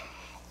want?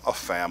 A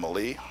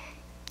family.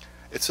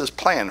 It's his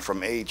plan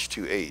from age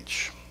to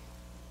age.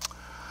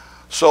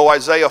 So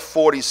Isaiah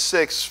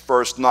 46,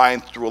 verse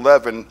 9 through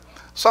 11,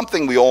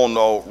 something we all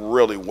know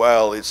really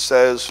well. It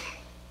says,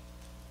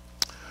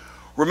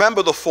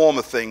 remember the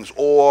former things,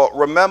 or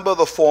remember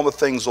the former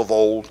things of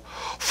old,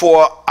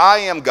 for I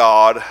am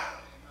God.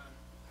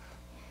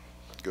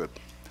 Good.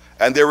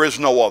 And there is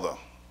no other.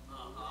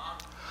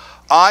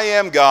 I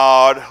am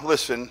God,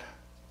 listen,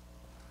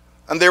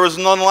 and there is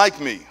none like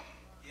me.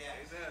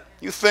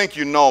 You think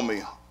you know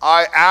me.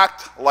 I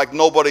act like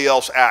nobody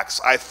else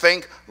acts. I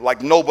think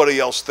like nobody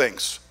else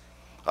thinks.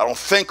 I don't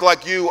think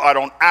like you. I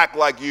don't act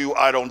like you.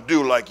 I don't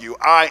do like you.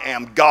 I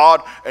am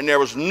God, and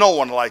there is no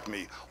one like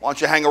me. Why don't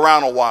you hang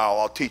around a while?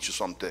 I'll teach you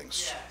some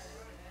things.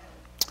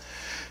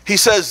 He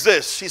says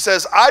this. He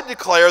says, I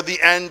declare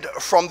the end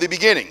from the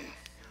beginning.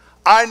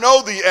 I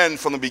know the end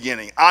from the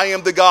beginning. I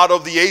am the God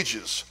of the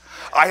ages.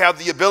 I have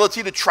the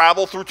ability to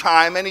travel through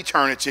time and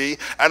eternity,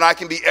 and I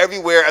can be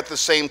everywhere at the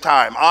same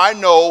time. I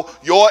know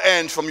your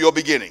end from your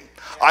beginning.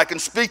 I can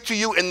speak to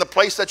you in the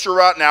place that you're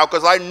at now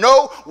because I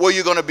know where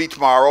you're going to be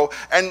tomorrow,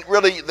 and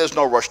really, there's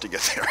no rush to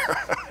get there.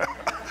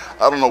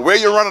 I don't know where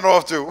you're running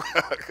off to.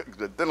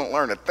 Didn't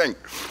learn a thing.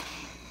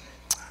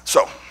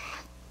 So,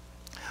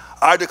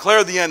 I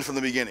declare the end from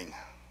the beginning.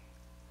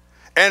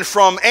 And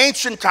from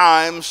ancient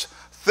times,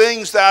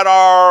 things that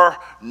are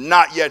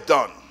not yet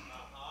done.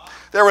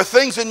 There are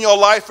things in your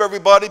life,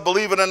 everybody,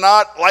 believe it or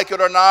not, like it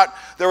or not,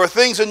 there are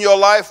things in your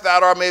life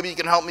that are, maybe you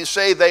can help me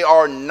say, they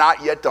are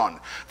not yet done.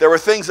 There are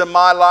things in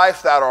my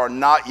life that are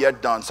not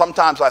yet done.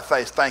 Sometimes I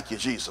say, thank you,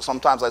 Jesus.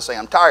 Sometimes I say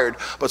I'm tired,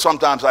 but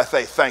sometimes I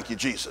say, thank you,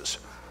 Jesus.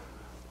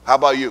 How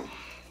about you?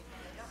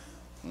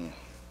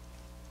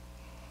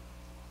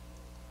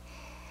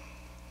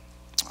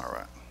 All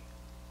right.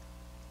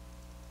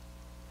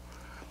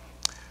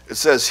 It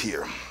says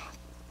here,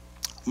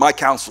 my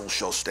counsel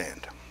shall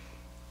stand,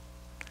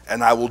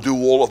 and I will do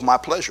all of my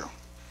pleasure.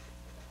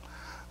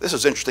 This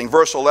is interesting.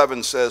 Verse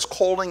 11 says,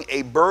 calling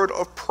a bird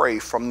of prey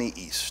from the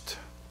east,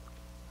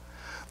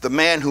 the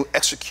man who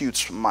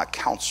executes my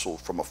counsel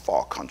from a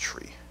far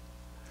country.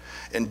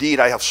 Indeed,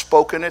 I have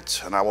spoken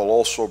it, and I will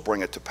also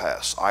bring it to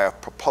pass. I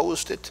have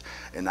proposed it,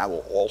 and I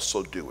will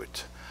also do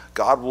it.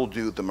 God will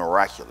do the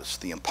miraculous,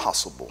 the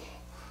impossible.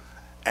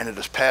 And it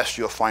is past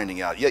your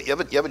finding out. You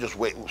ever just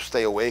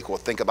stay awake or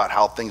think about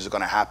how things are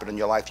going to happen in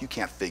your life? You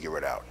can't figure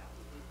it out.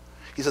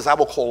 He says, I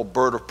will call a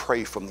bird of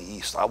prey from the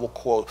east. I will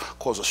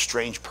cause a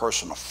strange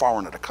person, a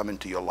foreigner, to come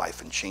into your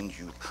life and change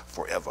you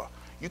forever.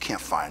 You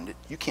can't find it.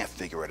 You can't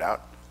figure it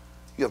out.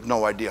 You have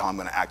no idea how I'm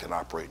going to act and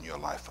operate in your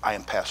life. I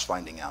am past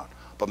finding out.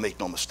 But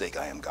make no mistake,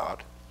 I am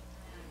God.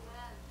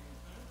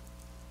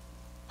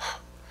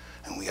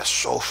 And we are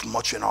so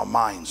much in our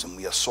minds, and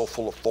we are so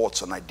full of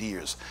thoughts and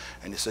ideas.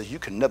 And he says, you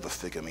can never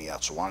figure me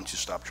out, so why don't you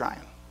stop trying?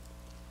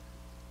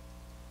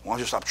 Why don't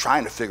you stop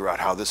trying to figure out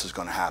how this is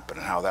going to happen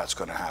and how that's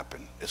going to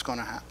happen? It's going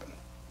to happen.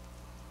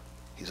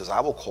 He says, I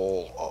will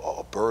call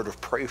a bird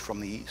of prey from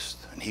the east,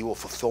 and he will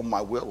fulfill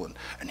my will,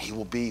 and he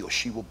will be, or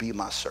she will be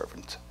my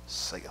servant,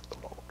 saith the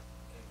Lord.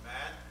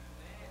 Amen.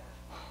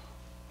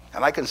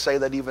 And I can say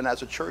that even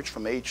as a church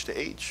from age to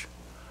age.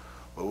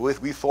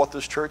 We thought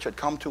this church had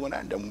come to an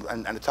end,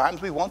 and at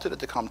times we wanted it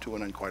to come to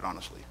an end, quite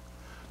honestly,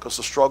 because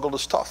the struggle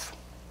is tough.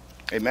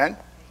 Amen?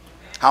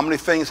 How many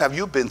things have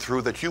you been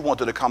through that you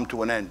wanted to come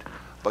to an end,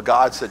 but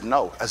God said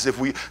no? As if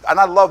we, and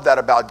I love that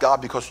about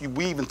God, because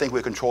we even think we're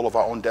in control of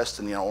our own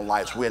destiny and our own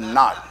lives. We're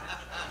not.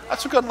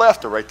 That's a good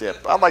laughter right there.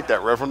 I like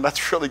that, Reverend.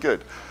 That's really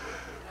good.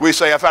 We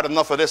say, I've had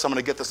enough of this. I'm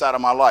going to get this out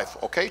of my life.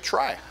 Okay,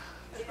 try.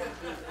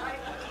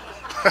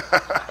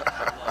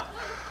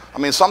 I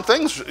mean, some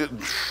things,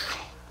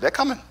 they're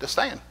coming. They're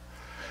staying.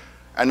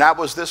 And that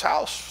was this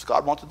house.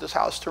 God wanted this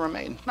house to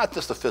remain. Not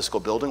just the physical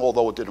building,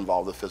 although it did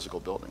involve the physical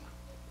building.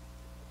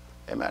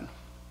 Amen.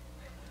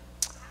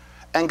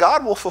 And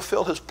God will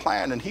fulfill his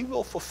plan, and he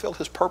will fulfill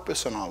his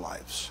purpose in our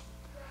lives.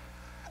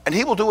 And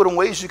he will do it in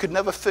ways you could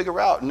never figure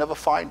out and never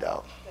find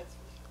out.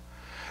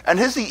 And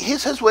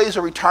his ways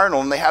are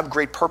eternal, and they have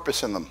great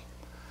purpose in them.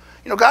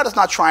 You know, God is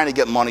not trying to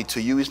get money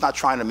to you. He's not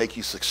trying to make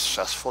you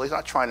successful. He's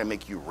not trying to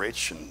make you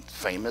rich and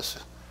famous.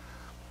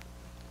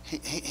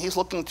 He's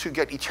looking to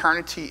get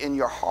eternity in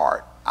your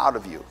heart out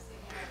of you.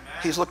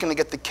 He's looking to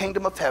get the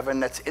kingdom of heaven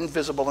that's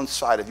invisible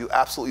inside of you,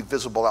 absolutely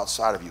visible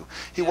outside of you.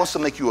 He wants to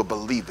make you a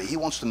believer. He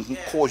wants to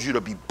cause you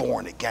to be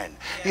born again.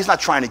 He's not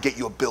trying to get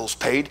your bills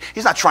paid.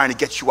 He's not trying to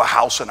get you a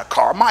house and a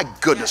car. My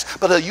goodness.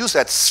 But he'll use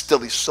that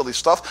silly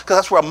stuff because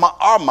that's where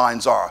our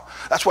minds are.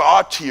 That's where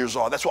our tears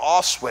are. That's where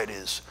our sweat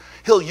is.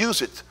 He'll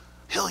use it.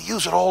 He'll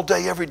use it all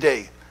day, every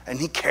day. And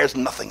he cares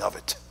nothing of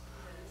it.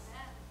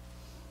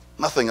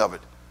 Nothing of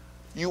it.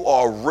 You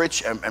are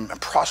rich and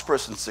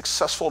prosperous and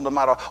successful no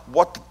matter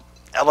what the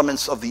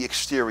elements of the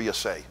exterior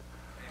say.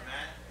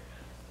 Amen.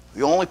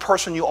 The only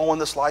person you owe in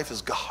this life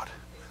is God.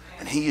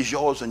 And he is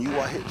yours and you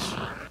are his.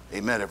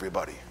 Amen,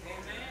 everybody.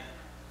 Amen.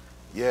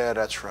 Yeah,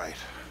 that's right.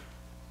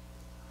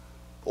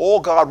 All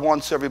God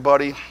wants,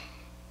 everybody,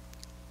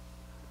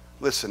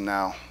 listen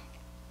now.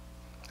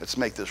 Let's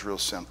make this real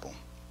simple.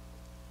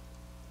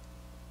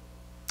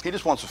 He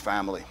just wants a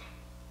family.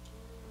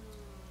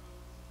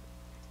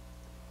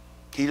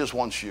 He just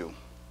wants you.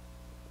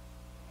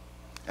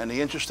 And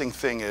the interesting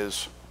thing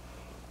is,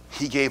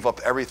 he gave up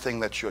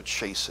everything that you're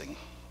chasing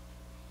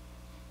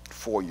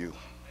for you.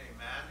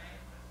 Amen.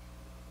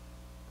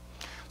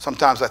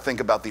 Sometimes I think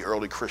about the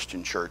early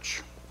Christian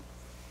church.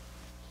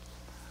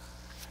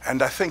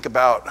 And I think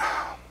about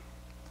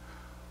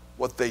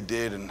what they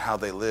did and how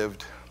they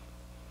lived.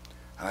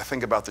 And I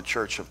think about the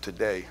church of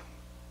today.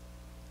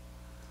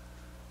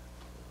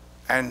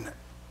 And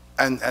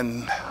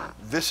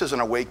this is an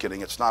awakening.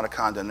 It's not a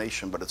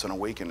condemnation, but it's an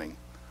awakening.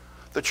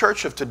 The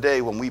church of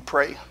today, when we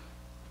pray,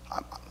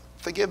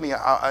 forgive me,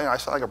 I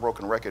sound like a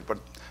broken record, but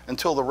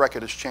until the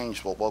record is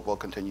changed, we'll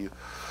continue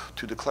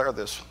to declare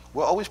this.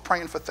 We're always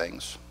praying for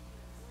things.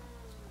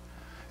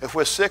 If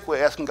we're sick,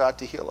 we're asking God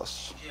to heal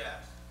us. Yes.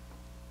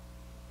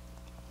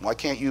 Why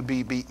can't you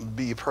be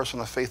a person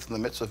of faith in the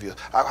midst of you?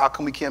 How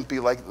come we can't be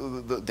like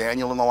the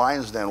Daniel in the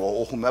lion's den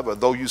or whomever?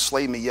 Though you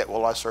slay me, yet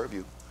will I serve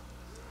you.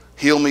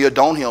 Heal me or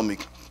don't heal me.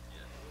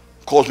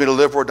 Cause me to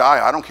live or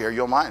die. I don't care.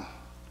 You're mine.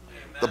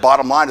 Amen. The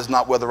bottom line is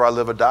not whether I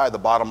live or die. The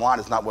bottom line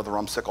is not whether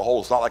I'm sick or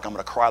whole. It's not like I'm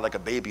going to cry like a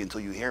baby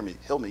until you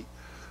heal me.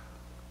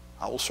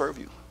 I will serve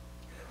you.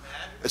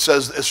 Amen. It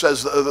says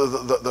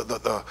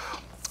the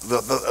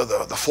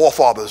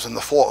forefathers and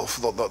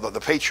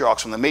the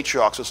patriarchs and the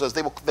matriarchs. It says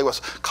they were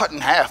cut in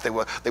half. They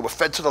were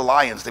fed to the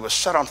lions. They were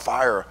set on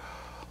fire.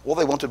 All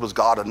they wanted was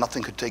God, and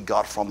nothing could take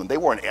God from them. They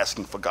weren't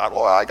asking for God.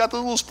 Oh, I got the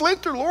little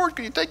splinter, Lord.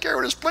 Can you take care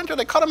of this splinter?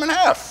 They cut him in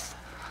half.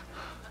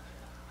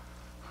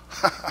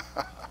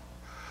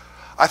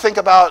 I think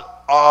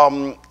about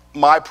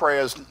my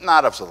prayers,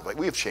 not absolutely.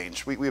 We have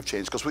changed. We have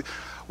changed because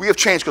we have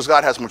changed because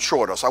God has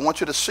matured us. I want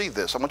you to see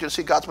this. I want you to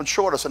see God's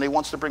matured us, and he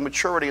wants to bring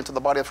maturity into the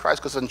body of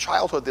Christ because in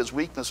childhood there's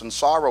weakness and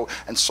sorrow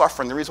and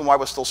suffering. The reason why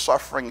we're still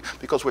suffering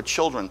because we're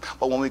children.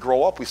 But when we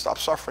grow up, we stop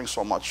suffering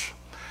so much.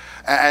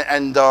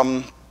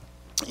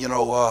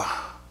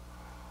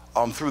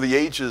 Through the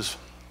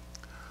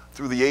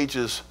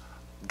ages,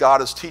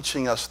 God is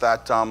teaching us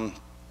that,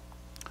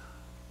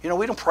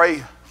 we don't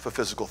pray for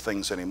physical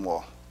things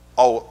anymore.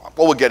 Oh,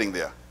 well, we're getting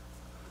there.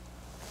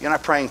 You're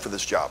not praying for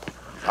this job.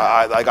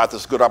 I got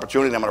this good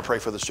opportunity, I'm going to pray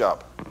for this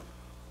job.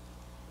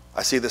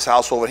 I see this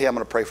house over here, I'm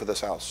going to pray for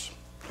this house.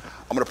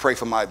 I'm going to pray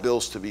for my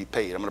bills to be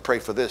paid. I'm going to pray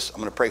for this. I'm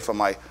going to pray for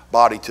my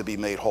body to be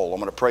made whole. I'm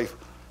going to pray,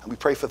 and we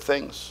pray for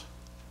things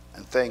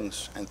and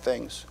things and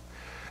things.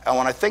 And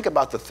when I think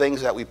about the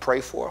things that we pray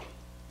for,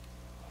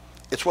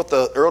 it's what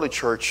the early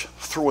church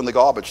threw in the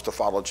garbage to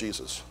follow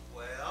Jesus.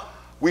 Well,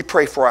 we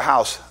pray for a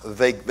house,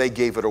 they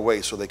gave it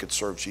away so they could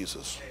serve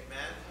Jesus.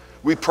 Amen.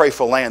 We pray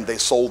for land, they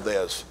sold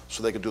theirs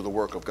so they could do the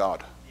work of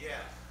God. Yeah.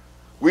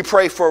 We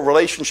pray for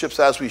relationships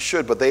as we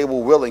should, but they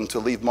were willing to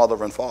leave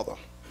mother and father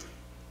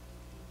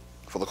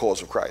for the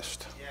cause of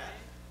Christ. Yeah.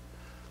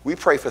 We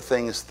pray for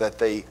things that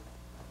they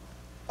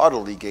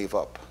utterly gave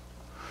up.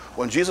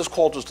 When Jesus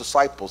called his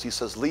disciples, he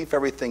says, leave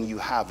everything you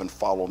have and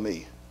follow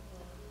me.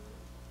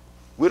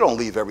 We don't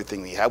leave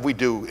everything we have. We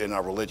do in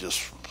our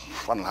religious,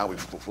 I don't know how we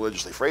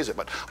religiously phrase it,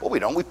 but we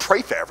don't. We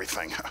pray for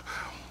everything.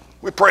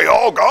 We pray,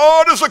 oh,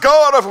 God is a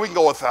God of, we can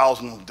go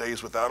 1,000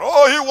 days with that.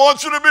 Oh, he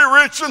wants you to be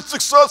rich and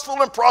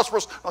successful and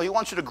prosperous. No, he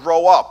wants you to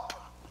grow up.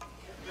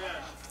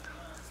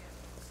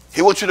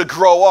 He wants you to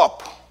grow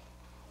up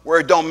where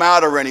it don't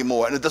matter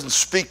anymore and it doesn't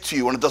speak to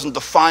you and it doesn't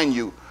define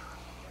you.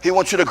 He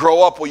wants you to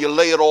grow up where you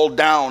lay it all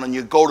down and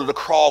you go to the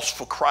cross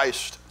for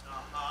Christ.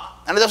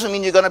 And it doesn't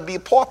mean you're going to be a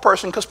poor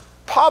person because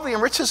poverty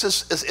and riches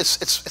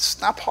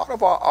it's not part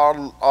of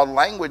our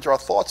language, our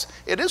thoughts.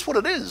 It is what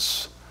it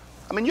is.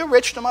 I mean, you're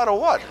rich no matter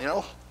what,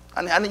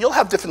 And you'll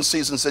have different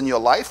seasons in your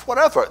life,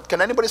 whatever.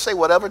 Can anybody say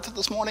whatever to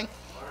this morning?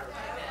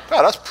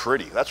 Oh, that's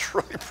pretty. That's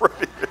really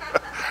pretty.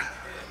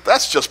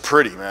 That's just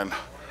pretty, man.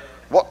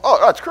 Well, oh,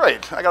 that's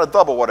great. I got a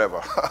double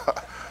whatever.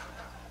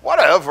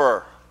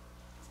 Whatever.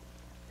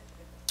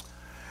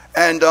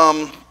 And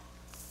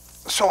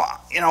so,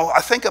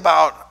 I think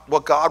about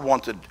what God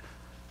wanted,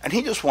 and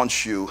he just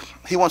wants you.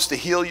 He wants to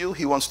heal you.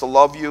 He wants to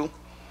love you.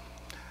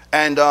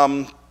 And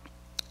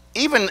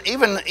even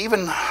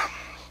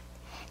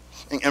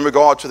in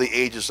regard to the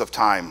ages of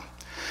time,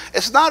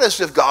 It's not as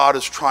if God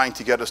is trying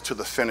to get us to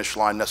the finish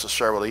line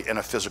necessarily in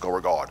a physical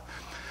regard.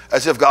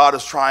 As if God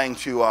is trying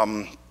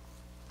to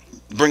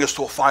bring us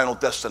to a final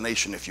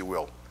destination, if you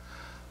will,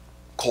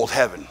 called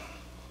heaven.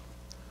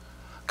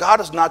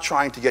 God is not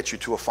trying to get you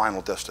to a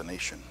final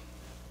destination.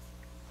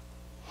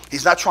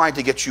 He's not trying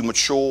to get you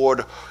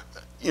matured,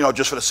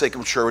 just for the sake of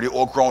maturity,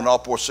 or grown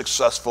up, or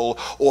successful,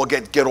 or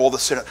get all the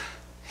sin.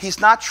 He's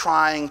not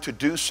trying to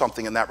do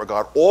something in that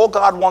regard. All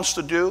God wants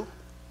to do,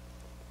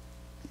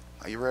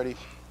 are you ready?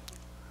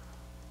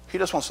 He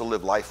just wants to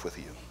live life with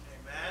you.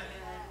 Amen.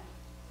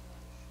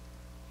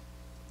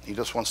 He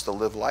just wants to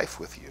live life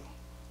with you.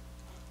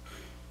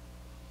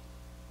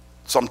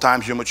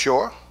 Sometimes you're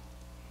mature,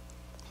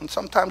 and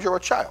sometimes you're a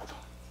child.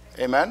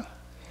 Amen?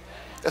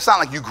 It's not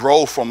like you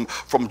grow from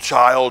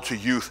child to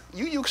youth.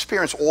 You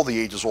experience all the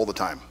ages all the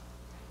time.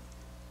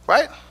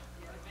 Right?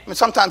 I mean,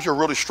 sometimes you're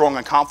really strong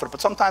and confident,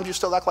 but sometimes you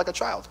still act like a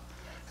child.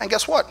 And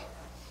guess what?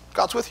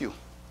 God's with you.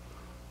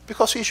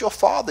 Because he's your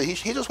father.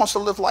 He just wants to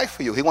live life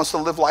for you. He wants to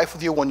live life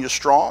with you when you're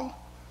strong,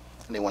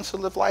 and he wants to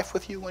live life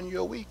with you when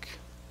you're weak.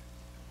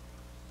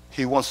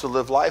 He wants to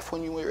live life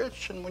when you're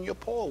rich and when you're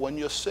poor, when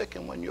you're sick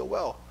and when you're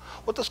well.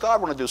 What does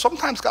God want to do?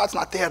 Sometimes God's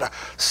not there to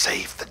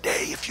save the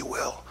day, if you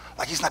will.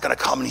 Like he's not going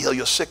to come and heal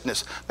your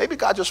sickness. Maybe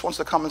God just wants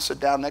to come and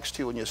sit down next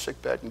to you in your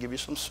sick bed and give you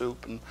some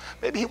soup. And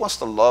maybe he wants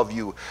to love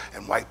you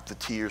and wipe the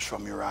tears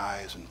from your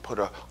eyes and put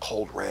a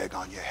cold rag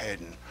on your head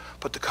and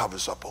put the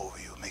covers up over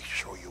you and make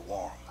sure you're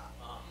warm.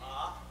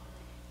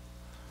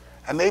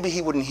 And maybe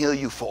he wouldn't heal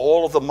you for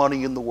all of the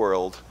money in the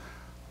world,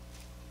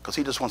 because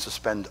he just wants to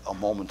spend a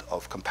moment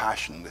of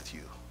compassion with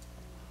you,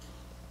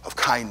 of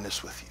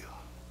kindness with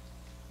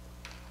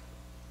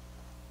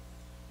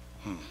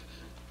you.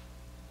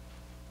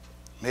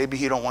 Maybe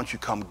he don't want you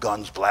come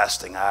guns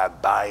blasting, I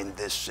bind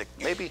this sick.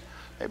 Maybe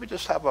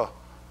just have a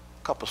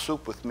cup of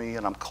soup with me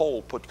and I'm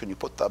cold. Can you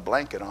put that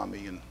blanket on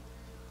me and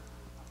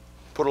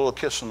put a little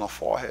kiss on the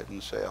forehead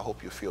and say, I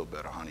hope you feel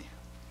better, honey.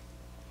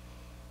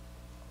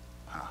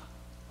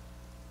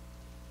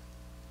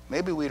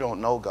 Maybe we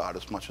don't know God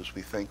as much as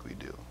we think we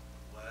do.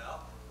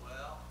 Well.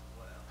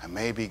 And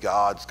maybe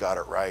God's got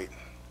it right,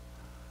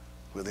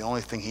 where the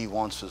only thing he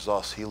wants is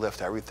us. He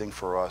left everything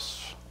for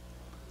us.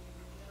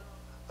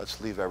 Let's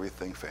leave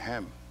everything for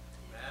him.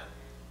 Amen.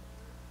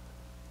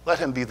 Let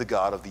him be the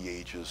God of the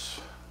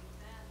ages.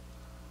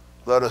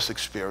 Let us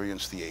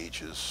experience the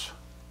ages.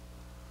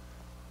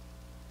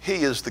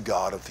 He is the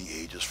God of the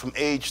ages. From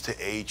age to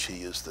age,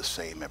 he is the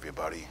same,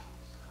 everybody.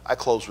 I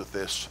close with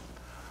this.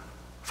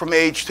 From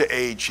age to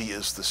age, he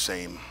is the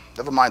same.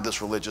 Never mind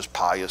this religious,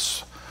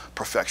 pious,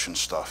 perfection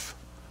stuff.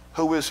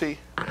 Who is he?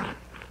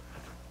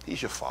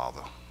 He's your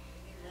father.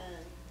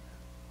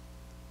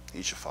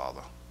 He's your father.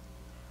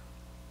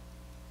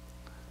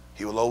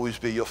 He will always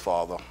be your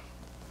father.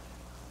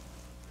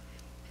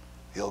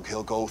 He'll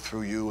go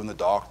through you in the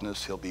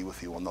darkness. He'll be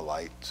with you in the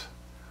light.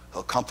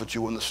 He'll comfort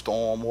you in the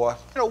storm, or,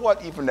 you know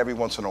what, even every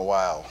once in a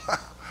while.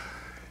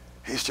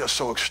 He's just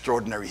so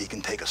extraordinary, he can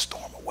take a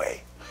storm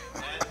away.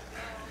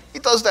 He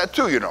does that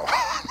too, you know.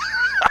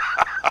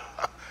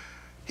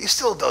 He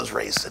still does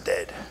raise the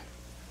dead.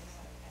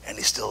 And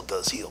he still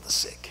does heal the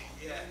sick.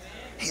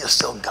 He is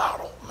still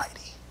God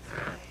Almighty.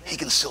 He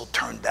can still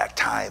turn back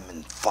time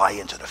and fly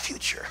into the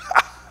future.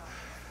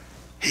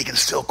 He can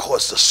still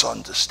cause the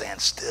sun to stand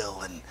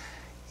still and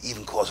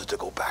even cause it to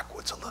go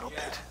backwards a little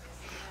bit.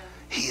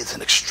 He is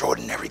an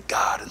extraordinary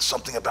God, and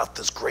something about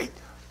this great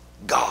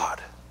God,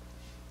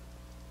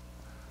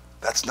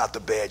 that's not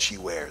the badge he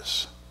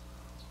wears.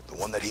 The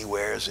one that he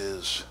wears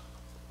is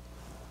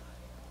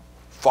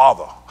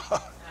Father,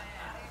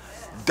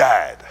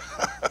 Dad.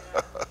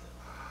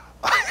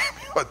 I am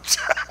your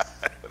dad.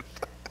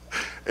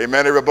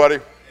 Amen, everybody?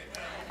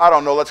 I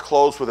don't know. Let's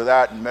close with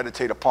that and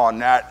meditate upon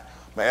that.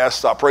 May I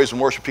ask our praise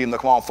and worship team to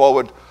come on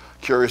forward.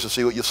 Curious to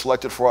see what you've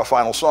selected for our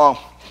final song.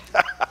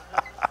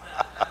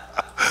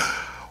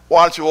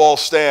 Why don't you all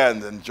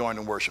stand and join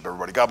in worship,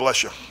 everybody. God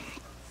bless you.